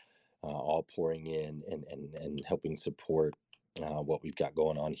are all pouring in, and helping support what we've got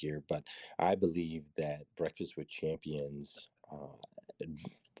going on here. But I believe that Breakfast with Champions,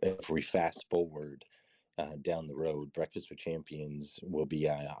 if we fast forward down the road, Breakfast with Champions will be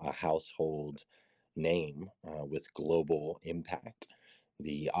a household name with global impact.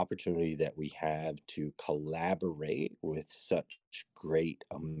 The opportunity that we have to collaborate with such great,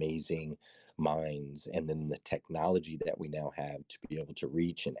 amazing minds, and then the technology that we now have to be able to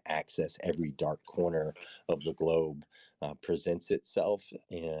reach and access every dark corner of the globe presents itself.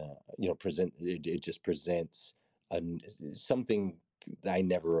 It just presents a, something I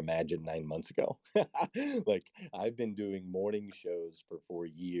never imagined 9 months ago. Like, I've been doing morning shows for 4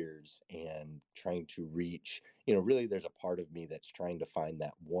 years and trying to reach, really there's a part of me that's trying to find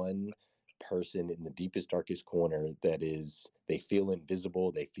that one person in the deepest, darkest corner that is, they feel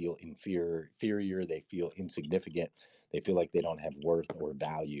invisible, they feel inferior, they feel insignificant, they feel like they don't have worth or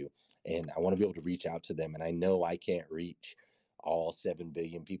value. And I want to be able to reach out to them. And I know I can't reach all 7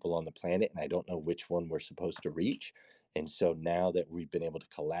 billion people on the planet, and I don't know which one we're supposed to reach. And so now that we've been able to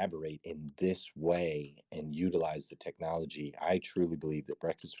collaborate in this way and utilize the technology, I truly believe that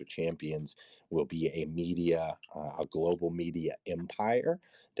Breakfast with Champions will be a global media empire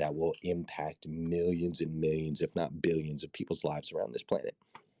that will impact millions and millions, if not billions, of people's lives around this planet.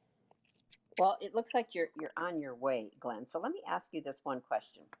 Well, it looks like you're on your way, Glenn. So let me ask you this one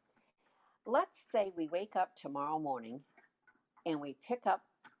question. Let's say we wake up tomorrow morning and we pick up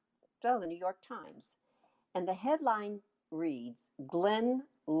the New York Times, and the headline reads Glenn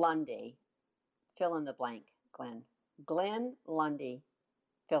Lundy, fill in the blank, Glenn. Glenn Lundy,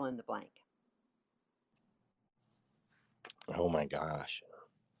 fill in the blank. Oh my gosh.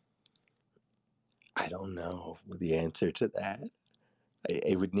 I don't know the answer to that.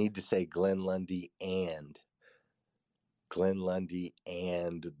 It would need to say Glenn Lundy and the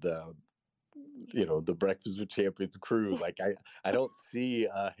Breakfast with Champions crew. Like, I don't see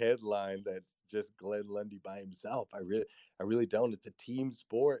a headline that's just Glenn Lundy by himself. I really don't. It's a team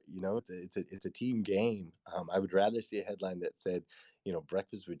sport. It's a team game. I would rather see a headline that said,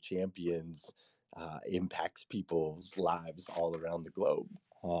 Breakfast with Champions impacts people's lives all around the globe.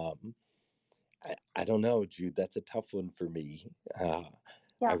 I don't know, Jude. That's a tough one for me. Yeah.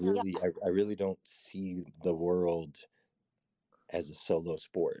 I really don't see the world as a solo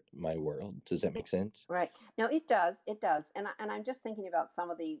sport. My world. Does that make sense? Right. No, it does. It does. And I'm just thinking about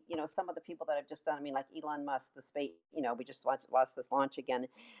some of the people that have just done. I mean, like Elon Musk, the space. We just lost this launch again,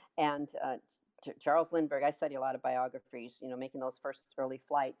 and Charles Lindbergh. I study a lot of biographies. Making those first early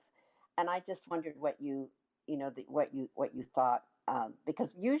flights, and I just wondered what what you thought.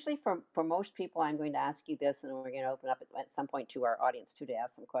 Because usually for most people, I'm going to ask you this, and we're going to open up at some point to our audience too to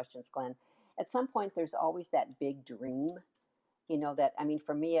ask some questions, Glenn. At some point, there's always that big dream. That, I mean,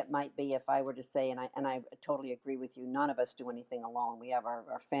 for me, it might be if I were to say, and I totally agree with you, none of us do anything alone. We have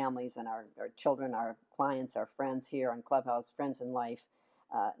our families and our children, our clients, our friends here on Clubhouse, friends in life.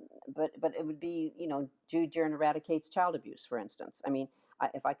 But it would be, Jude Jern eradicates child abuse, for instance. I mean,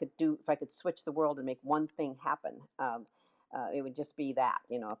 if I could switch the world and make one thing happen, it would just be that,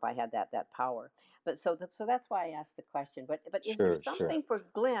 if I had that power. But so that's why I asked the question. But is there something for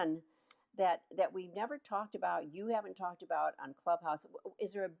Glenn that we've never talked about, you haven't talked about on Clubhouse?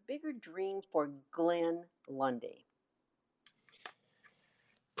 Is there a bigger dream for Glenn Lundy?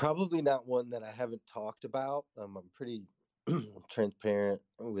 Probably not one that I haven't talked about. I'm pretty transparent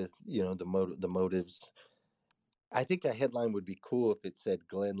with the motives. I think a headline would be cool if it said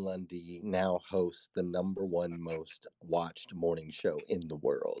Glenn Lundy now hosts the #1 most watched morning show in the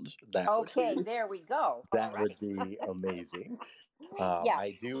world. There we go. That would be amazing. Yeah.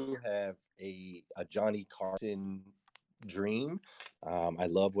 I do have a Johnny Carson dream. I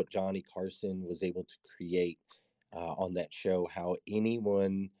love what Johnny Carson was able to create on that show, how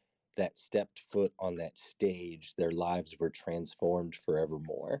anyone that stepped foot on that stage, their lives were transformed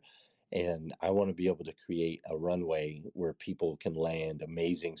forevermore. And I want to be able to create a runway where people can land,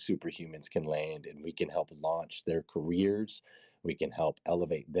 amazing superhumans can land, and we can help launch their careers. We can help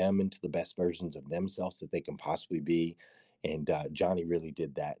elevate them into the best versions of themselves that they can possibly be. And Johnny really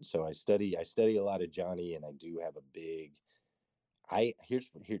did that. So I study a lot of Johnny, and I do have a big. Here,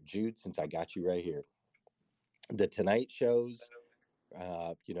 Jude. Since I got you right here, the Tonight shows.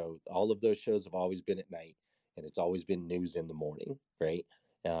 All of those shows have always been at night, and it's always been news in the morning, right?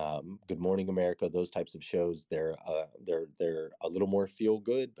 Good Morning America, those types of shows, they're a little more feel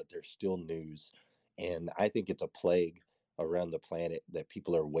good, but they're still news. And I think it's a plague around the planet that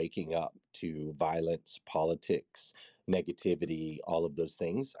people are waking up to violence, politics, negativity, all of those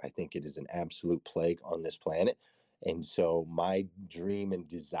things. I think it is an absolute plague on this planet. And so my dream and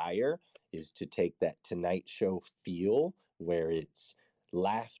desire is to take that Tonight Show feel, where it's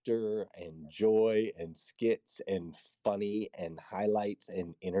laughter and joy and skits and funny and highlights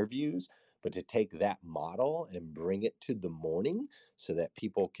and interviews, But to take that model and bring it to the morning so that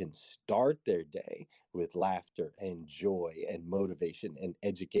people can start their day with laughter and joy and motivation and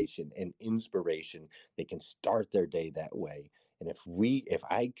education and inspiration, they can start their day that way. And if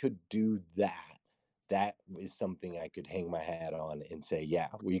I could do that, that is something I could hang my hat on and say, yeah,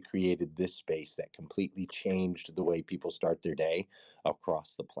 we created this space that completely changed the way people start their day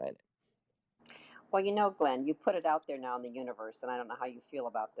across the planet. Well, you know, Glenn, you put it out there now in the universe, and I don't know how you feel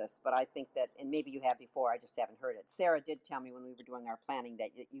about this, but I think that, and maybe you have before, I just haven't heard it. Sarah did tell me when we were doing our planning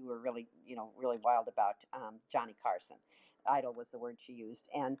that you were really, really wild about Johnny Carson. Idol was the word she used,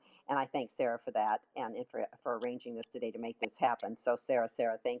 and I thank Sarah for that, and for arranging this today to make this happen. So, Sarah,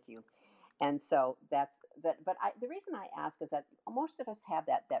 thank you. And so that's that. But the reason I ask is that most of us have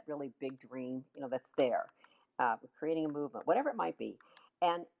that really big dream, that's there, creating a movement, whatever it might be,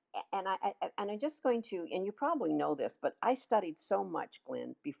 and I'm just going to, and you probably know this, but I studied so much,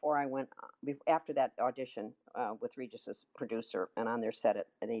 Glenn, before I went after that audition with Regis's producer and on their set at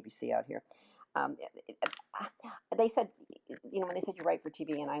ABC out here. Um, it, it, they said, when they said you write for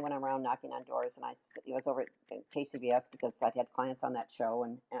TV, and I went around knocking on doors, and I was over at KCBS because I had clients on that show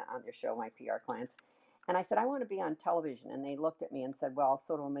and on their show, my PR clients, and I said I want to be on television, and they looked at me and said, well,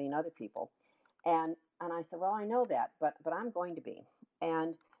 so do a million other people, and I said, well, I know that, but I'm going to be,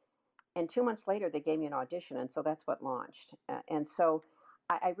 and 2 months later, they gave me an audition, and so that's what launched. And so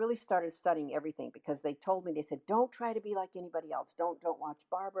I really started studying everything because they told me, they said, don't try to be like anybody else. Don't watch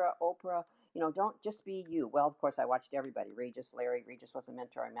Barbara, Oprah. Don't just be you. Well, of course, I watched everybody. Larry. Regis was a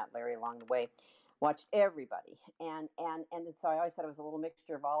mentor. I met Larry along the way. Watched everybody, and so I always said it was a little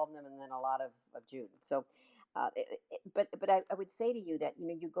mixture of all of them, and then a lot of Jude. So. But I would say to you that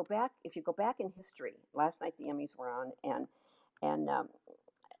you go back, if you go back in history. Last night the Emmys were on, and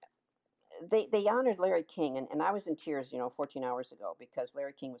they honored Larry King, and I was in tears, 14 hours ago, because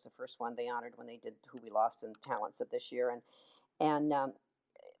Larry King was the first one they honored when they did Who We Lost in Talents of this year, and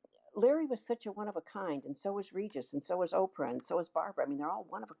Larry was such a one of a kind, and so was Regis, and so was Oprah, and so was Barbara. I mean, they're all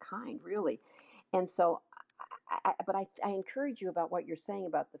one of a kind, really. And so, I encourage you about what you're saying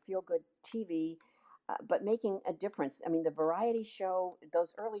about the feel good TV. But making a difference. I mean, the variety show,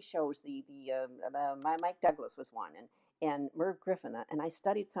 those early shows, my Mike Douglas was one, and Merv Griffin, and I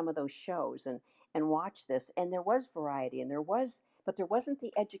studied some of those shows and watched this, and there was variety, but there wasn't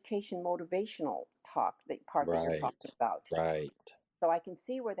the education, motivational talk, that you're Right, talking about. right. So I can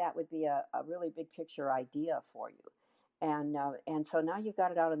see where that would be a really big picture idea for you. And so now you've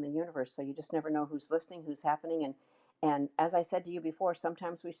got it out in the universe. So you just never know who's listening, who's happening. And as I said to you before,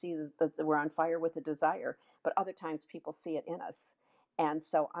 sometimes we see that we're on fire with a desire, but other times people see it in us. And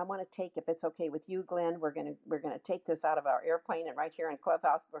so I want to take, if it's okay with you, Glenn, we're gonna take this out of our airplane and right here in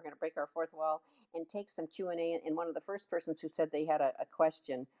Clubhouse, we're gonna break our fourth wall and take some Q&A. And one of the first persons who said they had a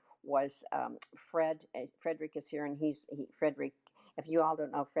question was Fred. Frederick is here, and Frederick. If you all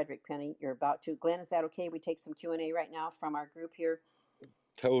don't know Frederick Penny, you're about to. Glenn, is that okay? We take some Q&A right now from our group here.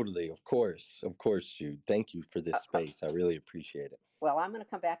 Totally, of course, Jude. Thank you for this space. I really appreciate it. Well, I'm going to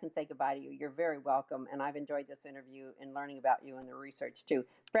come back and say goodbye to you. You're very welcome, and I've enjoyed this interview and learning about you and the research too.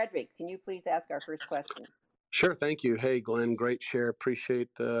 Frederick, can you please ask our first question? Sure, thank you. Hey, Glenn, great share. Appreciate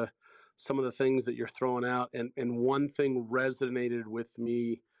some of the things that you're throwing out, and one thing resonated with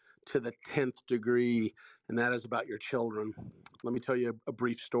me to the 10th degree, and that is about your children. Let me tell you a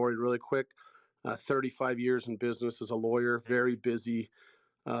brief story really quick. 35 years in business as a lawyer, very busy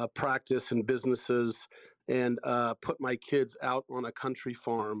practice and businesses, and put my kids out on a country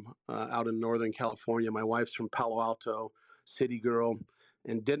farm out in Northern California. My wife's from Palo Alto, city girl,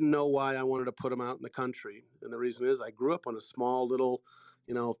 and didn't know why I wanted to put them out in the country. And the reason is I grew up on a small little,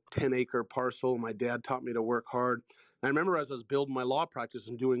 10-acre parcel. My dad taught me to work hard. And I remember as I was building my law practice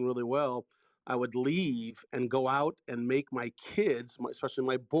and doing really well, I would leave and go out and make my kids, especially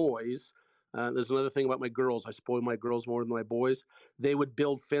my boys. There's another thing about my girls. I spoil my girls more than my boys. They would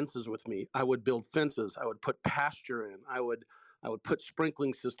build fences with me. I would build fences. I would put pasture in. I would put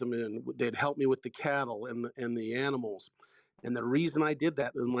sprinkling system in. They'd help me with the cattle and the animals. And the reason I did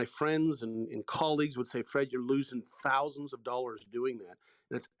that, and my friends and colleagues would say, Fred, you're losing thousands of dollars doing that.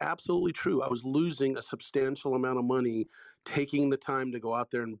 And it's absolutely true. I was losing a substantial amount of money taking the time to go out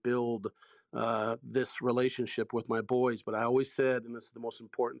there and build this relationship with my boys. But I always said, and this is the most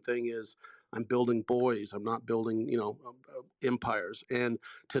important thing, is I'm building boys. I'm not building, empires. And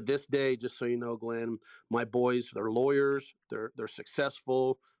to this day, just so you know, Glenn, my boys, they're lawyers, they're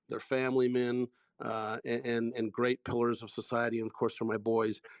successful, they're family men, and great pillars of society, and of course, for my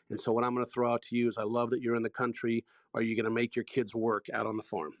boys. And so what I'm going to throw out to you is I love that you're in the country. Are you going to make your kids work out on the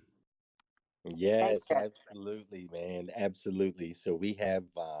farm? Yes, absolutely, man. Absolutely. So we have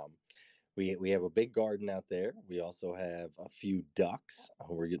we have a big garden out there. We also have a few ducks.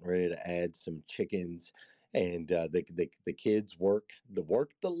 We're getting ready to add some chickens, and the kids work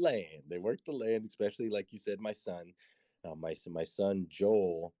the land. They work the land, especially like you said, my son, my son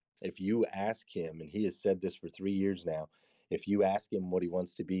Joel. If you ask him, and he has said this for 3 years now, if you ask him what he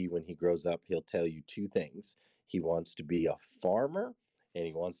wants to be when he grows up, he'll tell you two things. He wants to be a farmer, and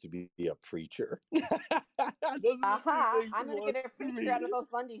he wants to be a preacher. Those are the two Aha! things I'm he going to get wants a to preacher be. out of those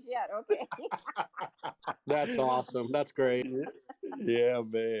Lundys yet. Okay. That's awesome. That's great. Yeah, yeah,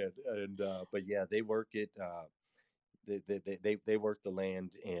 man. And but yeah, they work it. They work the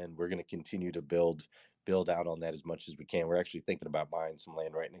land, and we're going to continue to build out on that as much as we can. We're actually thinking about buying some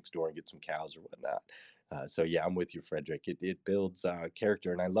land right next door and get some cows or whatnot. So yeah, I'm with you, Frederick. It builds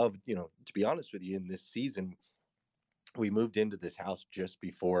character, and I love, to be honest with you, in this season we moved into this house just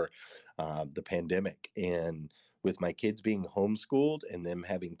before the pandemic, and with my kids being homeschooled and them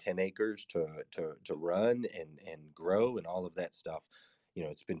having 10 acres to run and grow and all of that stuff,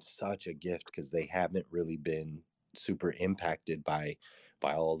 it's been such a gift because they haven't really been super impacted by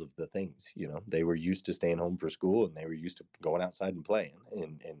all of the things. They were used to staying home for school, and they were used to going outside and playing,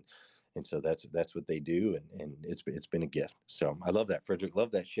 and so that's what they do, and it's been a gift. So I love that, Frederick.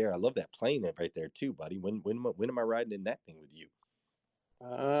 Love that share. I love that plane right there too, buddy. When am I riding in that thing with you?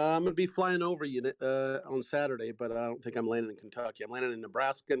 I'm going to be flying over you on Saturday, but I don't think I'm landing in Kentucky. I'm landing in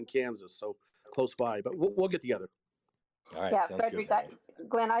Nebraska and Kansas, so close by. But we'll get together. All right, Yeah, sounds good, Frederick. man.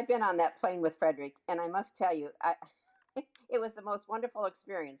 Glenn, I've been on that plane with Frederick, and I must tell you, it was the most wonderful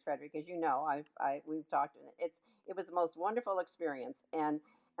experience, Frederick. As you know, we've talked. It was the most wonderful experience, and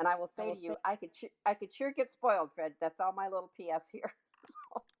I will say to you, I could sure get spoiled, Fred. That's all my little PS here.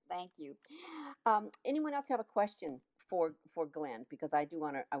 So thank you. Anyone else have a question for Glenn? Because I do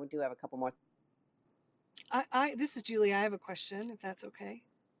have a couple more. This is Julie. I have a question, if that's okay.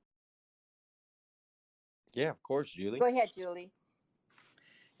 Yeah, of course, Julie. Go ahead, Julie.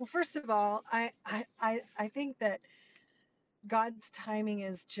 Well, first of all, I think that God's timing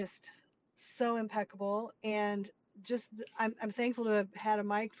is just so impeccable, and I'm thankful to have had a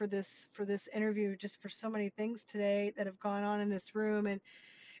mic for this interview, just for so many things today that have gone on in this room. And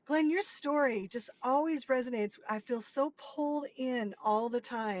Glenn, your story just always resonates. I feel so pulled in all the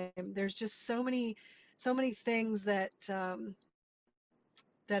time. There's just so many things that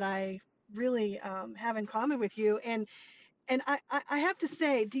I really have in common with you. And I have to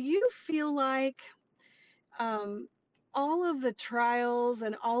say, do you feel like um, all of the trials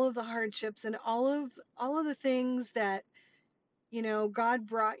and all of the hardships and all of the things that God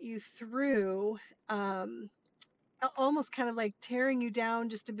brought you through, um, almost kind of like tearing you down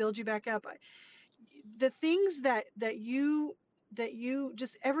just to build you back up? The things that you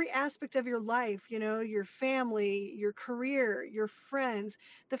just every aspect of your life, your family, your career, your friends,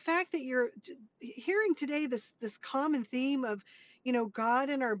 the fact that you're hearing today this common theme of God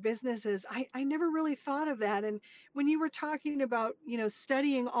in our businesses. I never really thought of that. And when you were talking about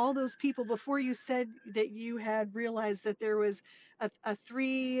studying all those people before, you said that you had realized that there was a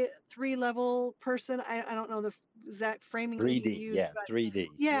three level person. I don't know the exact framing that you 3D, used, yeah, but 3D.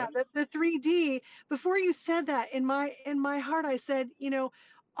 yeah, Yep. the 3D. Before you said that, in my heart, I said,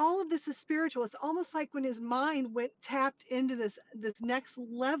 all of this is spiritual. It's almost like when his mind went tapped into this next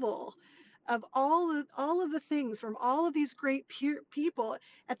level of all of the things from all of these great people.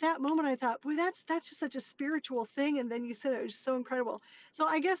 At that moment, I thought, boy, that's just such a spiritual thing. And then you said it was just so incredible. So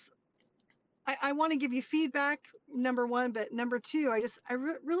I guess I want to give you feedback, number one, but number two, I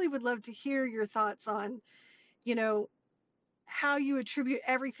really would love to hear your thoughts on, you know, how you attribute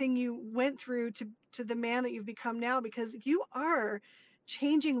everything you went through to the man that you've become now, because you are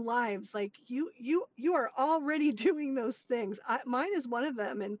changing lives. Like you are already doing those things. Mine is one of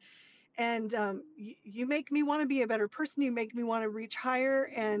them. And you make me want to be a better person. You make me want to reach higher,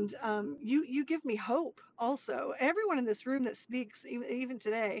 and you give me hope also. Everyone in this room that speaks, even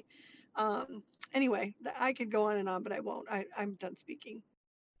today. um, anyway, I could go on and on, but I won't. I'm done speaking.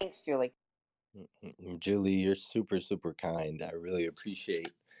 Thanks, Julie. Julie, you're super, super kind. I really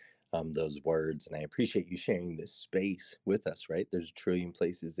appreciate those words, and I appreciate you sharing this space with us. Right, there's a trillion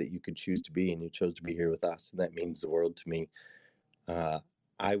places that you could choose to be, and you chose to be here with us, and that means the world to me. Uh,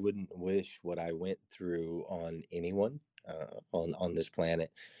 I wouldn't wish what I went through on anyone on this planet,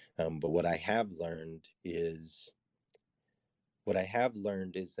 but what I have learned is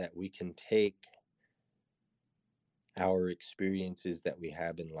that we can take our experiences that we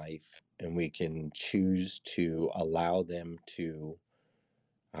have in life, and we can choose to allow them to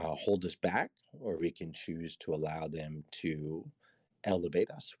hold us back, or we can choose to allow them to elevate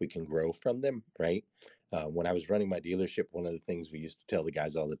us. We can grow from them, right? When I was running my dealership, one of the things we used to tell the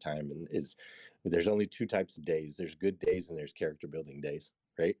guys all the time is there's only two types of days. There's good days and there's character building days,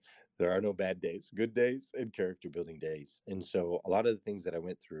 right? There are no bad days, good days and character building days. And so a lot of the things that I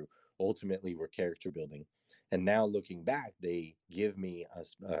went through ultimately were character building. And now looking back, they give me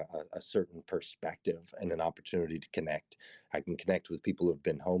a certain perspective and an opportunity to connect. I can connect with people who have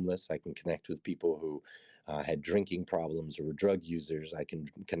been homeless. I can connect with people who had drinking problems or were drug users. I can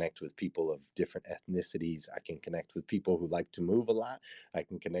connect with people of different ethnicities. I can connect with people who like to move a lot. I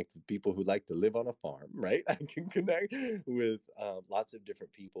can connect with people who like to live on a farm, right? I can connect with lots of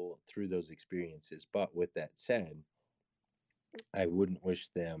different people through those experiences. But with that said, I wouldn't wish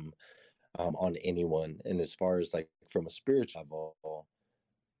them on anyone. And as far as like from a spiritual level,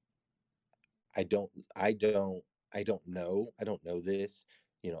 I don't, I don't, I don't know. I don't know this.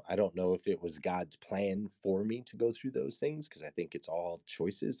 I don't know if it was God's plan for me to go through those things because I think it's all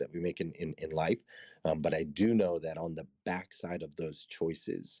choices that we make in life. But I do know that on the backside of those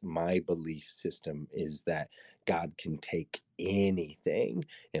choices, my belief system is that God can take anything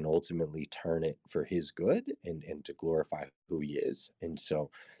and ultimately turn it for his good and to glorify who he is. And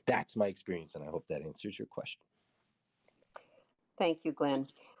so that's my experience. And I hope that answers your question. Thank you, Glenn.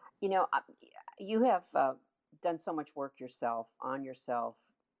 You know, you have done so much work yourself on yourself,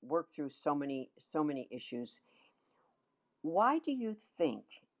 worked through so many issues. Why do you think?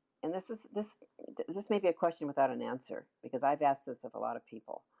 And this may be a question without an answer because I've asked this of a lot of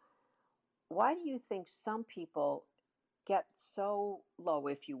people. Why do you think some people get so low,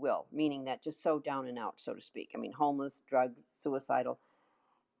 if you will, meaning that just so down and out, so to speak? I mean, homeless, drugs, suicidal,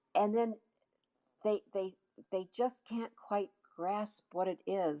 and then they they they just can't quite grasp what it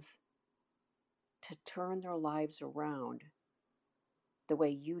is to turn their lives around the way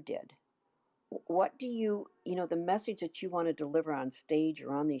you did. What do the message that you want to deliver on stage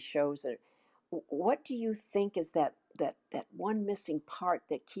or on these shows, what do you think is that one missing part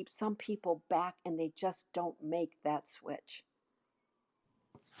that keeps some people back and they just don't make that switch?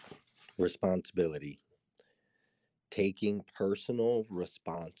 Responsibility. Taking personal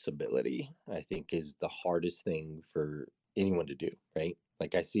responsibility, I think, is the hardest thing for anyone to do, right?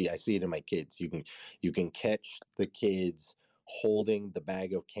 Like I see it in my kids. You can catch the kids holding the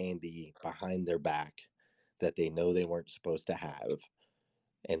bag of candy behind their back that they know they weren't supposed to have,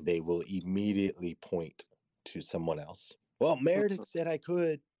 and they will immediately point to someone else. Well, Meredith said I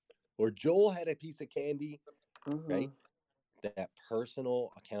could, or Joel had a piece of candy, right? Mm-hmm. That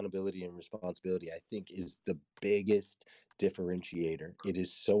personal accountability and responsibility, I think, is the biggest differentiator. It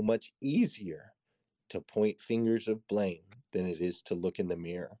is so much easier to point fingers of blame than it is to look in the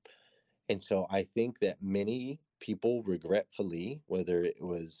mirror. And so I think that many people regretfully, whether it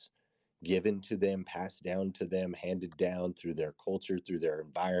was given to them, passed down to them, handed down through their culture, through their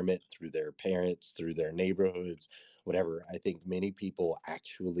environment, through their parents, through their neighborhoods, whatever, I think many people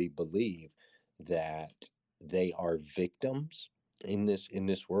actually believe that they are victims in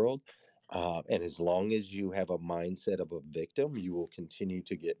this world. And as long as you have a mindset of a victim, you will continue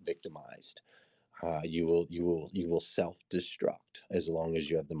to get victimized. You will self-destruct as long as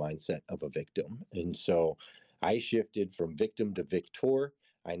you have the mindset of a victim. And so I shifted from victim to victor.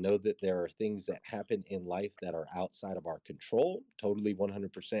 I know that there are things that happen in life that are outside of our control. Totally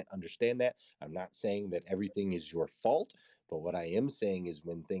 100% understand that. I'm not saying that everything is your fault, but what I am saying is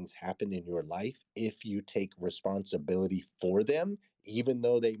when things happen in your life, if you take responsibility for them, even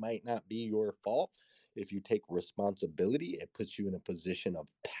though they might not be your fault, if you take responsibility, it puts you in a position of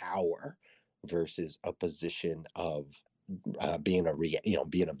power versus a position of being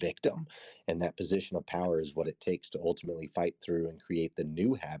a victim. And that position of power is what it takes to ultimately fight through and create the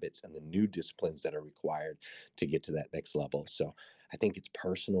new habits and the new disciplines that are required to get to that next level. So I think it's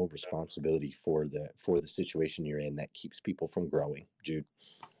personal responsibility for the situation you're in that keeps people from growing. Jude.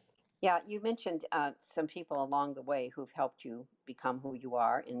 Yeah, you mentioned some people along the way who've helped you become who you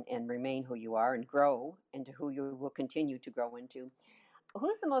are and remain who you are and grow into who you will continue to grow into.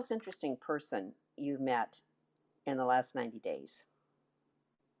 Who's the most interesting person you've met in the last 90 days?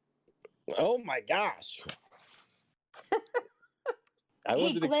 Oh my gosh. I Hey,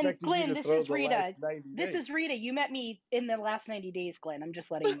 wasn't Glenn, expecting you to this throw is the last Rita. 90 This days. is Rita. You met me in the last 90 days, Glenn. I'm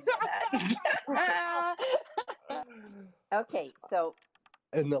just letting you know that. Okay, so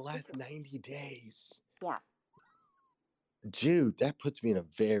In the last 90 days. yeah. Jude, that puts me in a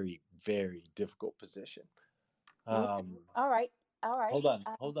very, very difficult position. Okay. All right. All right.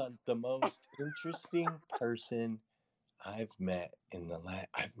 Hold on. The most interesting person I've met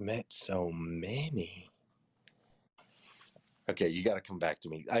I've met so many. Okay, you got to come back to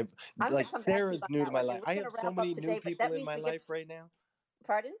me. I'm going Like to come back to you Sarah's on new to that my one. life. And I we're have going to so wrap up many new today, but people that in means my we get, life right now.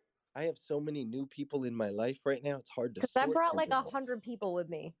 pardon? I have so many new people in my life right now. It's hard to Because I sort brought like them all. 100 people with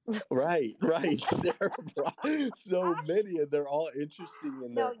me. Right. Sarah brought so many, and they're all interesting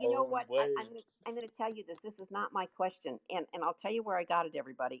in No, their you know own what? way. I'm gonna tell you this. This is not my question, and I'll tell you where I got it.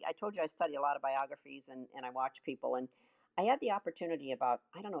 Everybody, I told you I study a lot of biographies and I watch people, and I had the opportunity about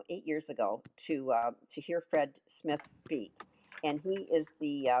I don't know 8 years ago to hear Fred Smith speak, and he's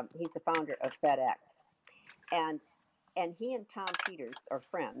the founder of FedEx, and he and Tom Peters are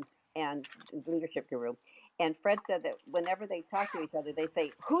friends and leadership guru. And Fred said that whenever they talk to each other, they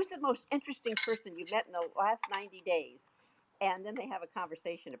say, "Who's the most interesting person you met in the last 90 days?" And then they have a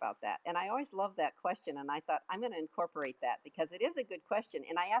conversation about that. And I always love that question. And I thought I'm going to incorporate that because it is a good question.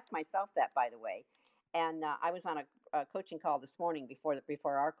 And I asked myself that, by the way. And I was on a coaching call this morning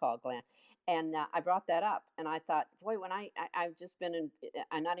before our call, Glenn. And I brought that up, and I thought, boy, when I've just been in,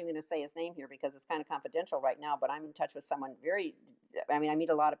 I'm not even going to say his name here because it's kind of confidential right now, but I'm in touch with someone I meet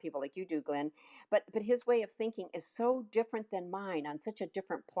a lot of people like you do, Glenn, but his way of thinking is so different than mine on such a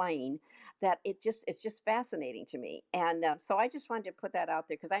different plane that it's just fascinating to me. And so I just wanted to put that out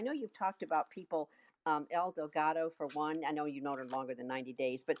there because I know you've talked about people, El Delgado for one. I know you know her longer than 90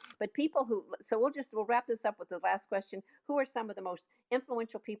 days, but people who. So we'll wrap this up with the last question. Who are some of the most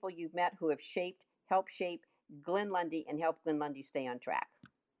influential people you've met who have helped shape Glenn Lundy and helped Glenn Lundy stay on track?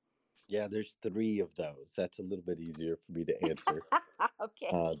 Yeah, there's 3 of those. That's a little bit easier for me to answer. Okay.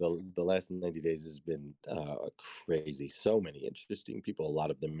 The last 90 days has been crazy. So many interesting people. A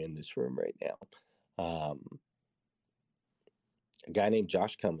lot of them in this room right now. A guy named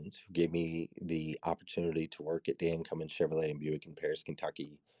Josh Cummins, who gave me the opportunity to work at Dan Cummins Chevrolet in Buick in Paris,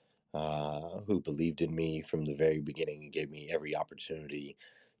 Kentucky, who believed in me from the very beginning and gave me every opportunity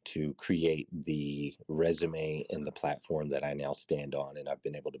to create the resume and the platform that I now stand on, and I've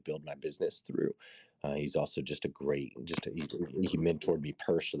been able to build my business through. He's also just he mentored me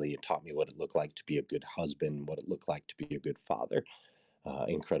personally and taught me what it looked like to be a good husband, what it looked like to be a good father.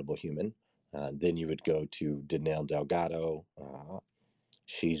 Incredible human. Then you would go to Danelle Delgado.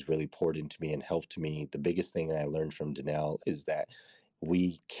 She's really poured into me and helped me. The biggest thing I learned from Danelle is that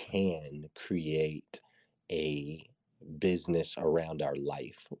we can create a business around our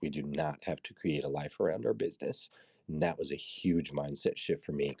life. We do not have to create a life around our business. And that was a huge mindset shift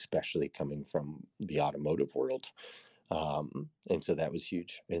for me, especially coming from the automotive world. And so that was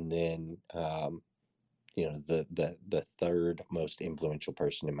huge. And then, the third most influential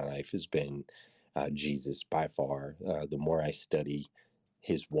person in my life has been Jesus by far. The more I study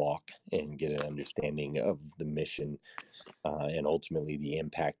his walk and get an understanding of the mission and ultimately the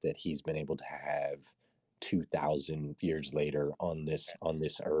impact that he's been able to have 2,000 years later on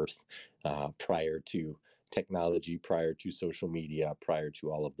this earth, prior to technology, prior to social media, prior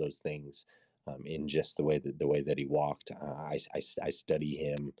to all of those things, in just the way that he walked. I study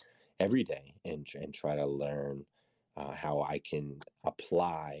him every day and try to learn how I can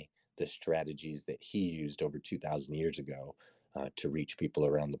apply the strategies that he used over 2,000 years ago to reach people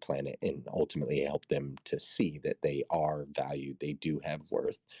around the planet and ultimately help them to see that they are valued, they do have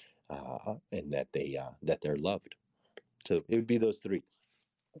worth, and that they're loved. So it would be those 3.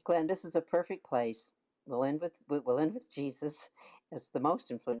 Glenn, this is a perfect place. We'll end with Jesus as the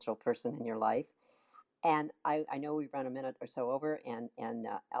most influential person in your life. And I know we've run a minute or so over, and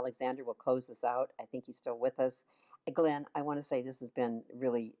Alexander will close this out. I think he's still with us. Glenn, I want to say this has been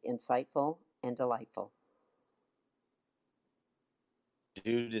really insightful and delightful.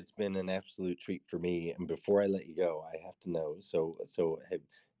 Dude, it's been an absolute treat for me. And before I let you go, I have to know. So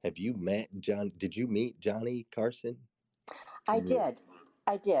have you met John? Did you meet Johnny Carson? I did.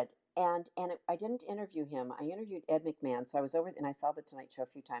 I did. I didn't interview him. I interviewed Ed McMahon. So I was over and I saw the Tonight Show a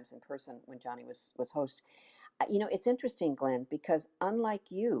few times in person when Johnny was host. It's interesting, Glenn, because unlike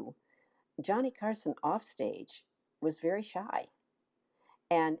you, Johnny Carson off stage was very shy,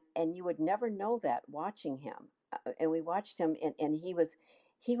 and you would never know that watching him. And we watched him, and he was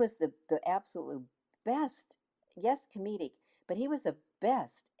the absolute best. Yes, comedic, but he was the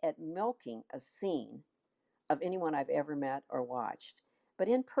best at milking a scene of anyone I've ever met or watched. But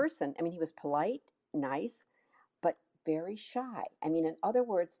in person, I mean, he was polite, nice, but very shy. I mean, in other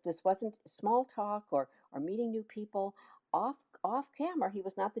words, this wasn't small talk or meeting new people. Off camera, he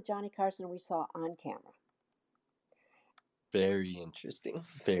was not the Johnny Carson we saw on camera. Very interesting.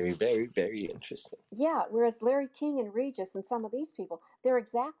 Very, very, very interesting. Yeah, whereas Larry King and Regis and some of these people, they're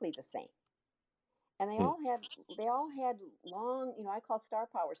exactly the same. And they all had long, I call star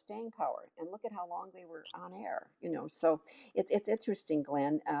power staying power, and look at how long they were on air, so it's interesting,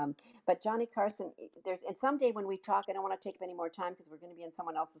 Glenn. But Johnny Carson, and someday when we talk, I don't want to take up any more time because we're going to be in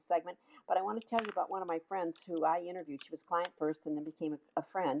someone else's segment, but I want to tell you about one of my friends who I interviewed. She was client first and then became a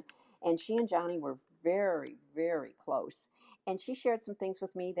friend, and she and Johnny were very, very close. And she shared some things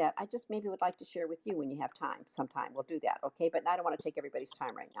with me that I just maybe would like to share with you when you have time. Sometime we'll do that, okay? But I don't want to take everybody's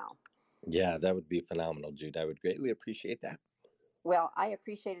time right now. Yeah, that would be phenomenal, Jude. I would greatly appreciate that. Well, I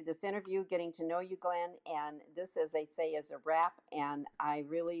appreciated this interview, getting to know you, Glenn, and this, as they say, is a wrap. And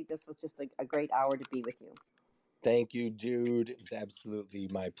this was just a great hour to be with you. Thank you, Jude. It was absolutely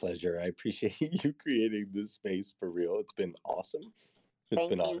my pleasure. I appreciate you creating this space for real. It's been awesome.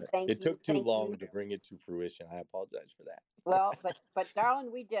 Thank you. It took too long to bring it to fruition. I apologize for that. Well, but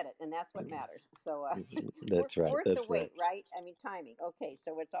darling, we did it, and that's what matters. So that's right. Worth the wait, right? I mean, timing. Okay,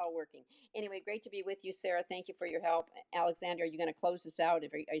 so it's all working. Anyway, great to be with you, Sarah. Thank you for your help. Alexander, are you going to close this out?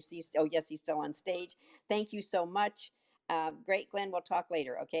 I see. Oh, yes, he's still on stage. Thank you so much. Great, Glenn. We'll talk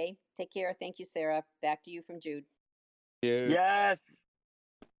later. Okay. Take care. Thank you, Sarah. Back to you from Jude. Yes.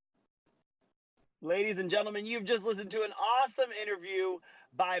 Ladies and gentlemen, you've just listened to an awesome interview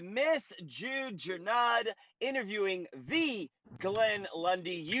by Miss Jude Journoud interviewing the Glenn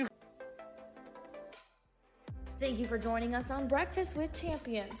Lundy. Thank you for joining us on Breakfast with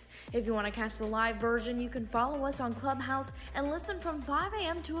Champions. If you want to catch the live version, you can follow us on Clubhouse and listen from 5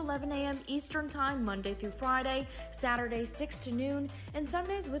 a.m. to 11 a.m. Eastern Time, Monday through Friday, Saturdays 6 to noon, and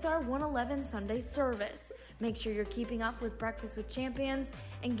Sundays with our 111 Sunday service. Make sure you're keeping up with Breakfast with Champions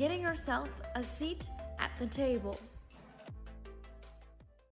and getting yourself a seat at the table.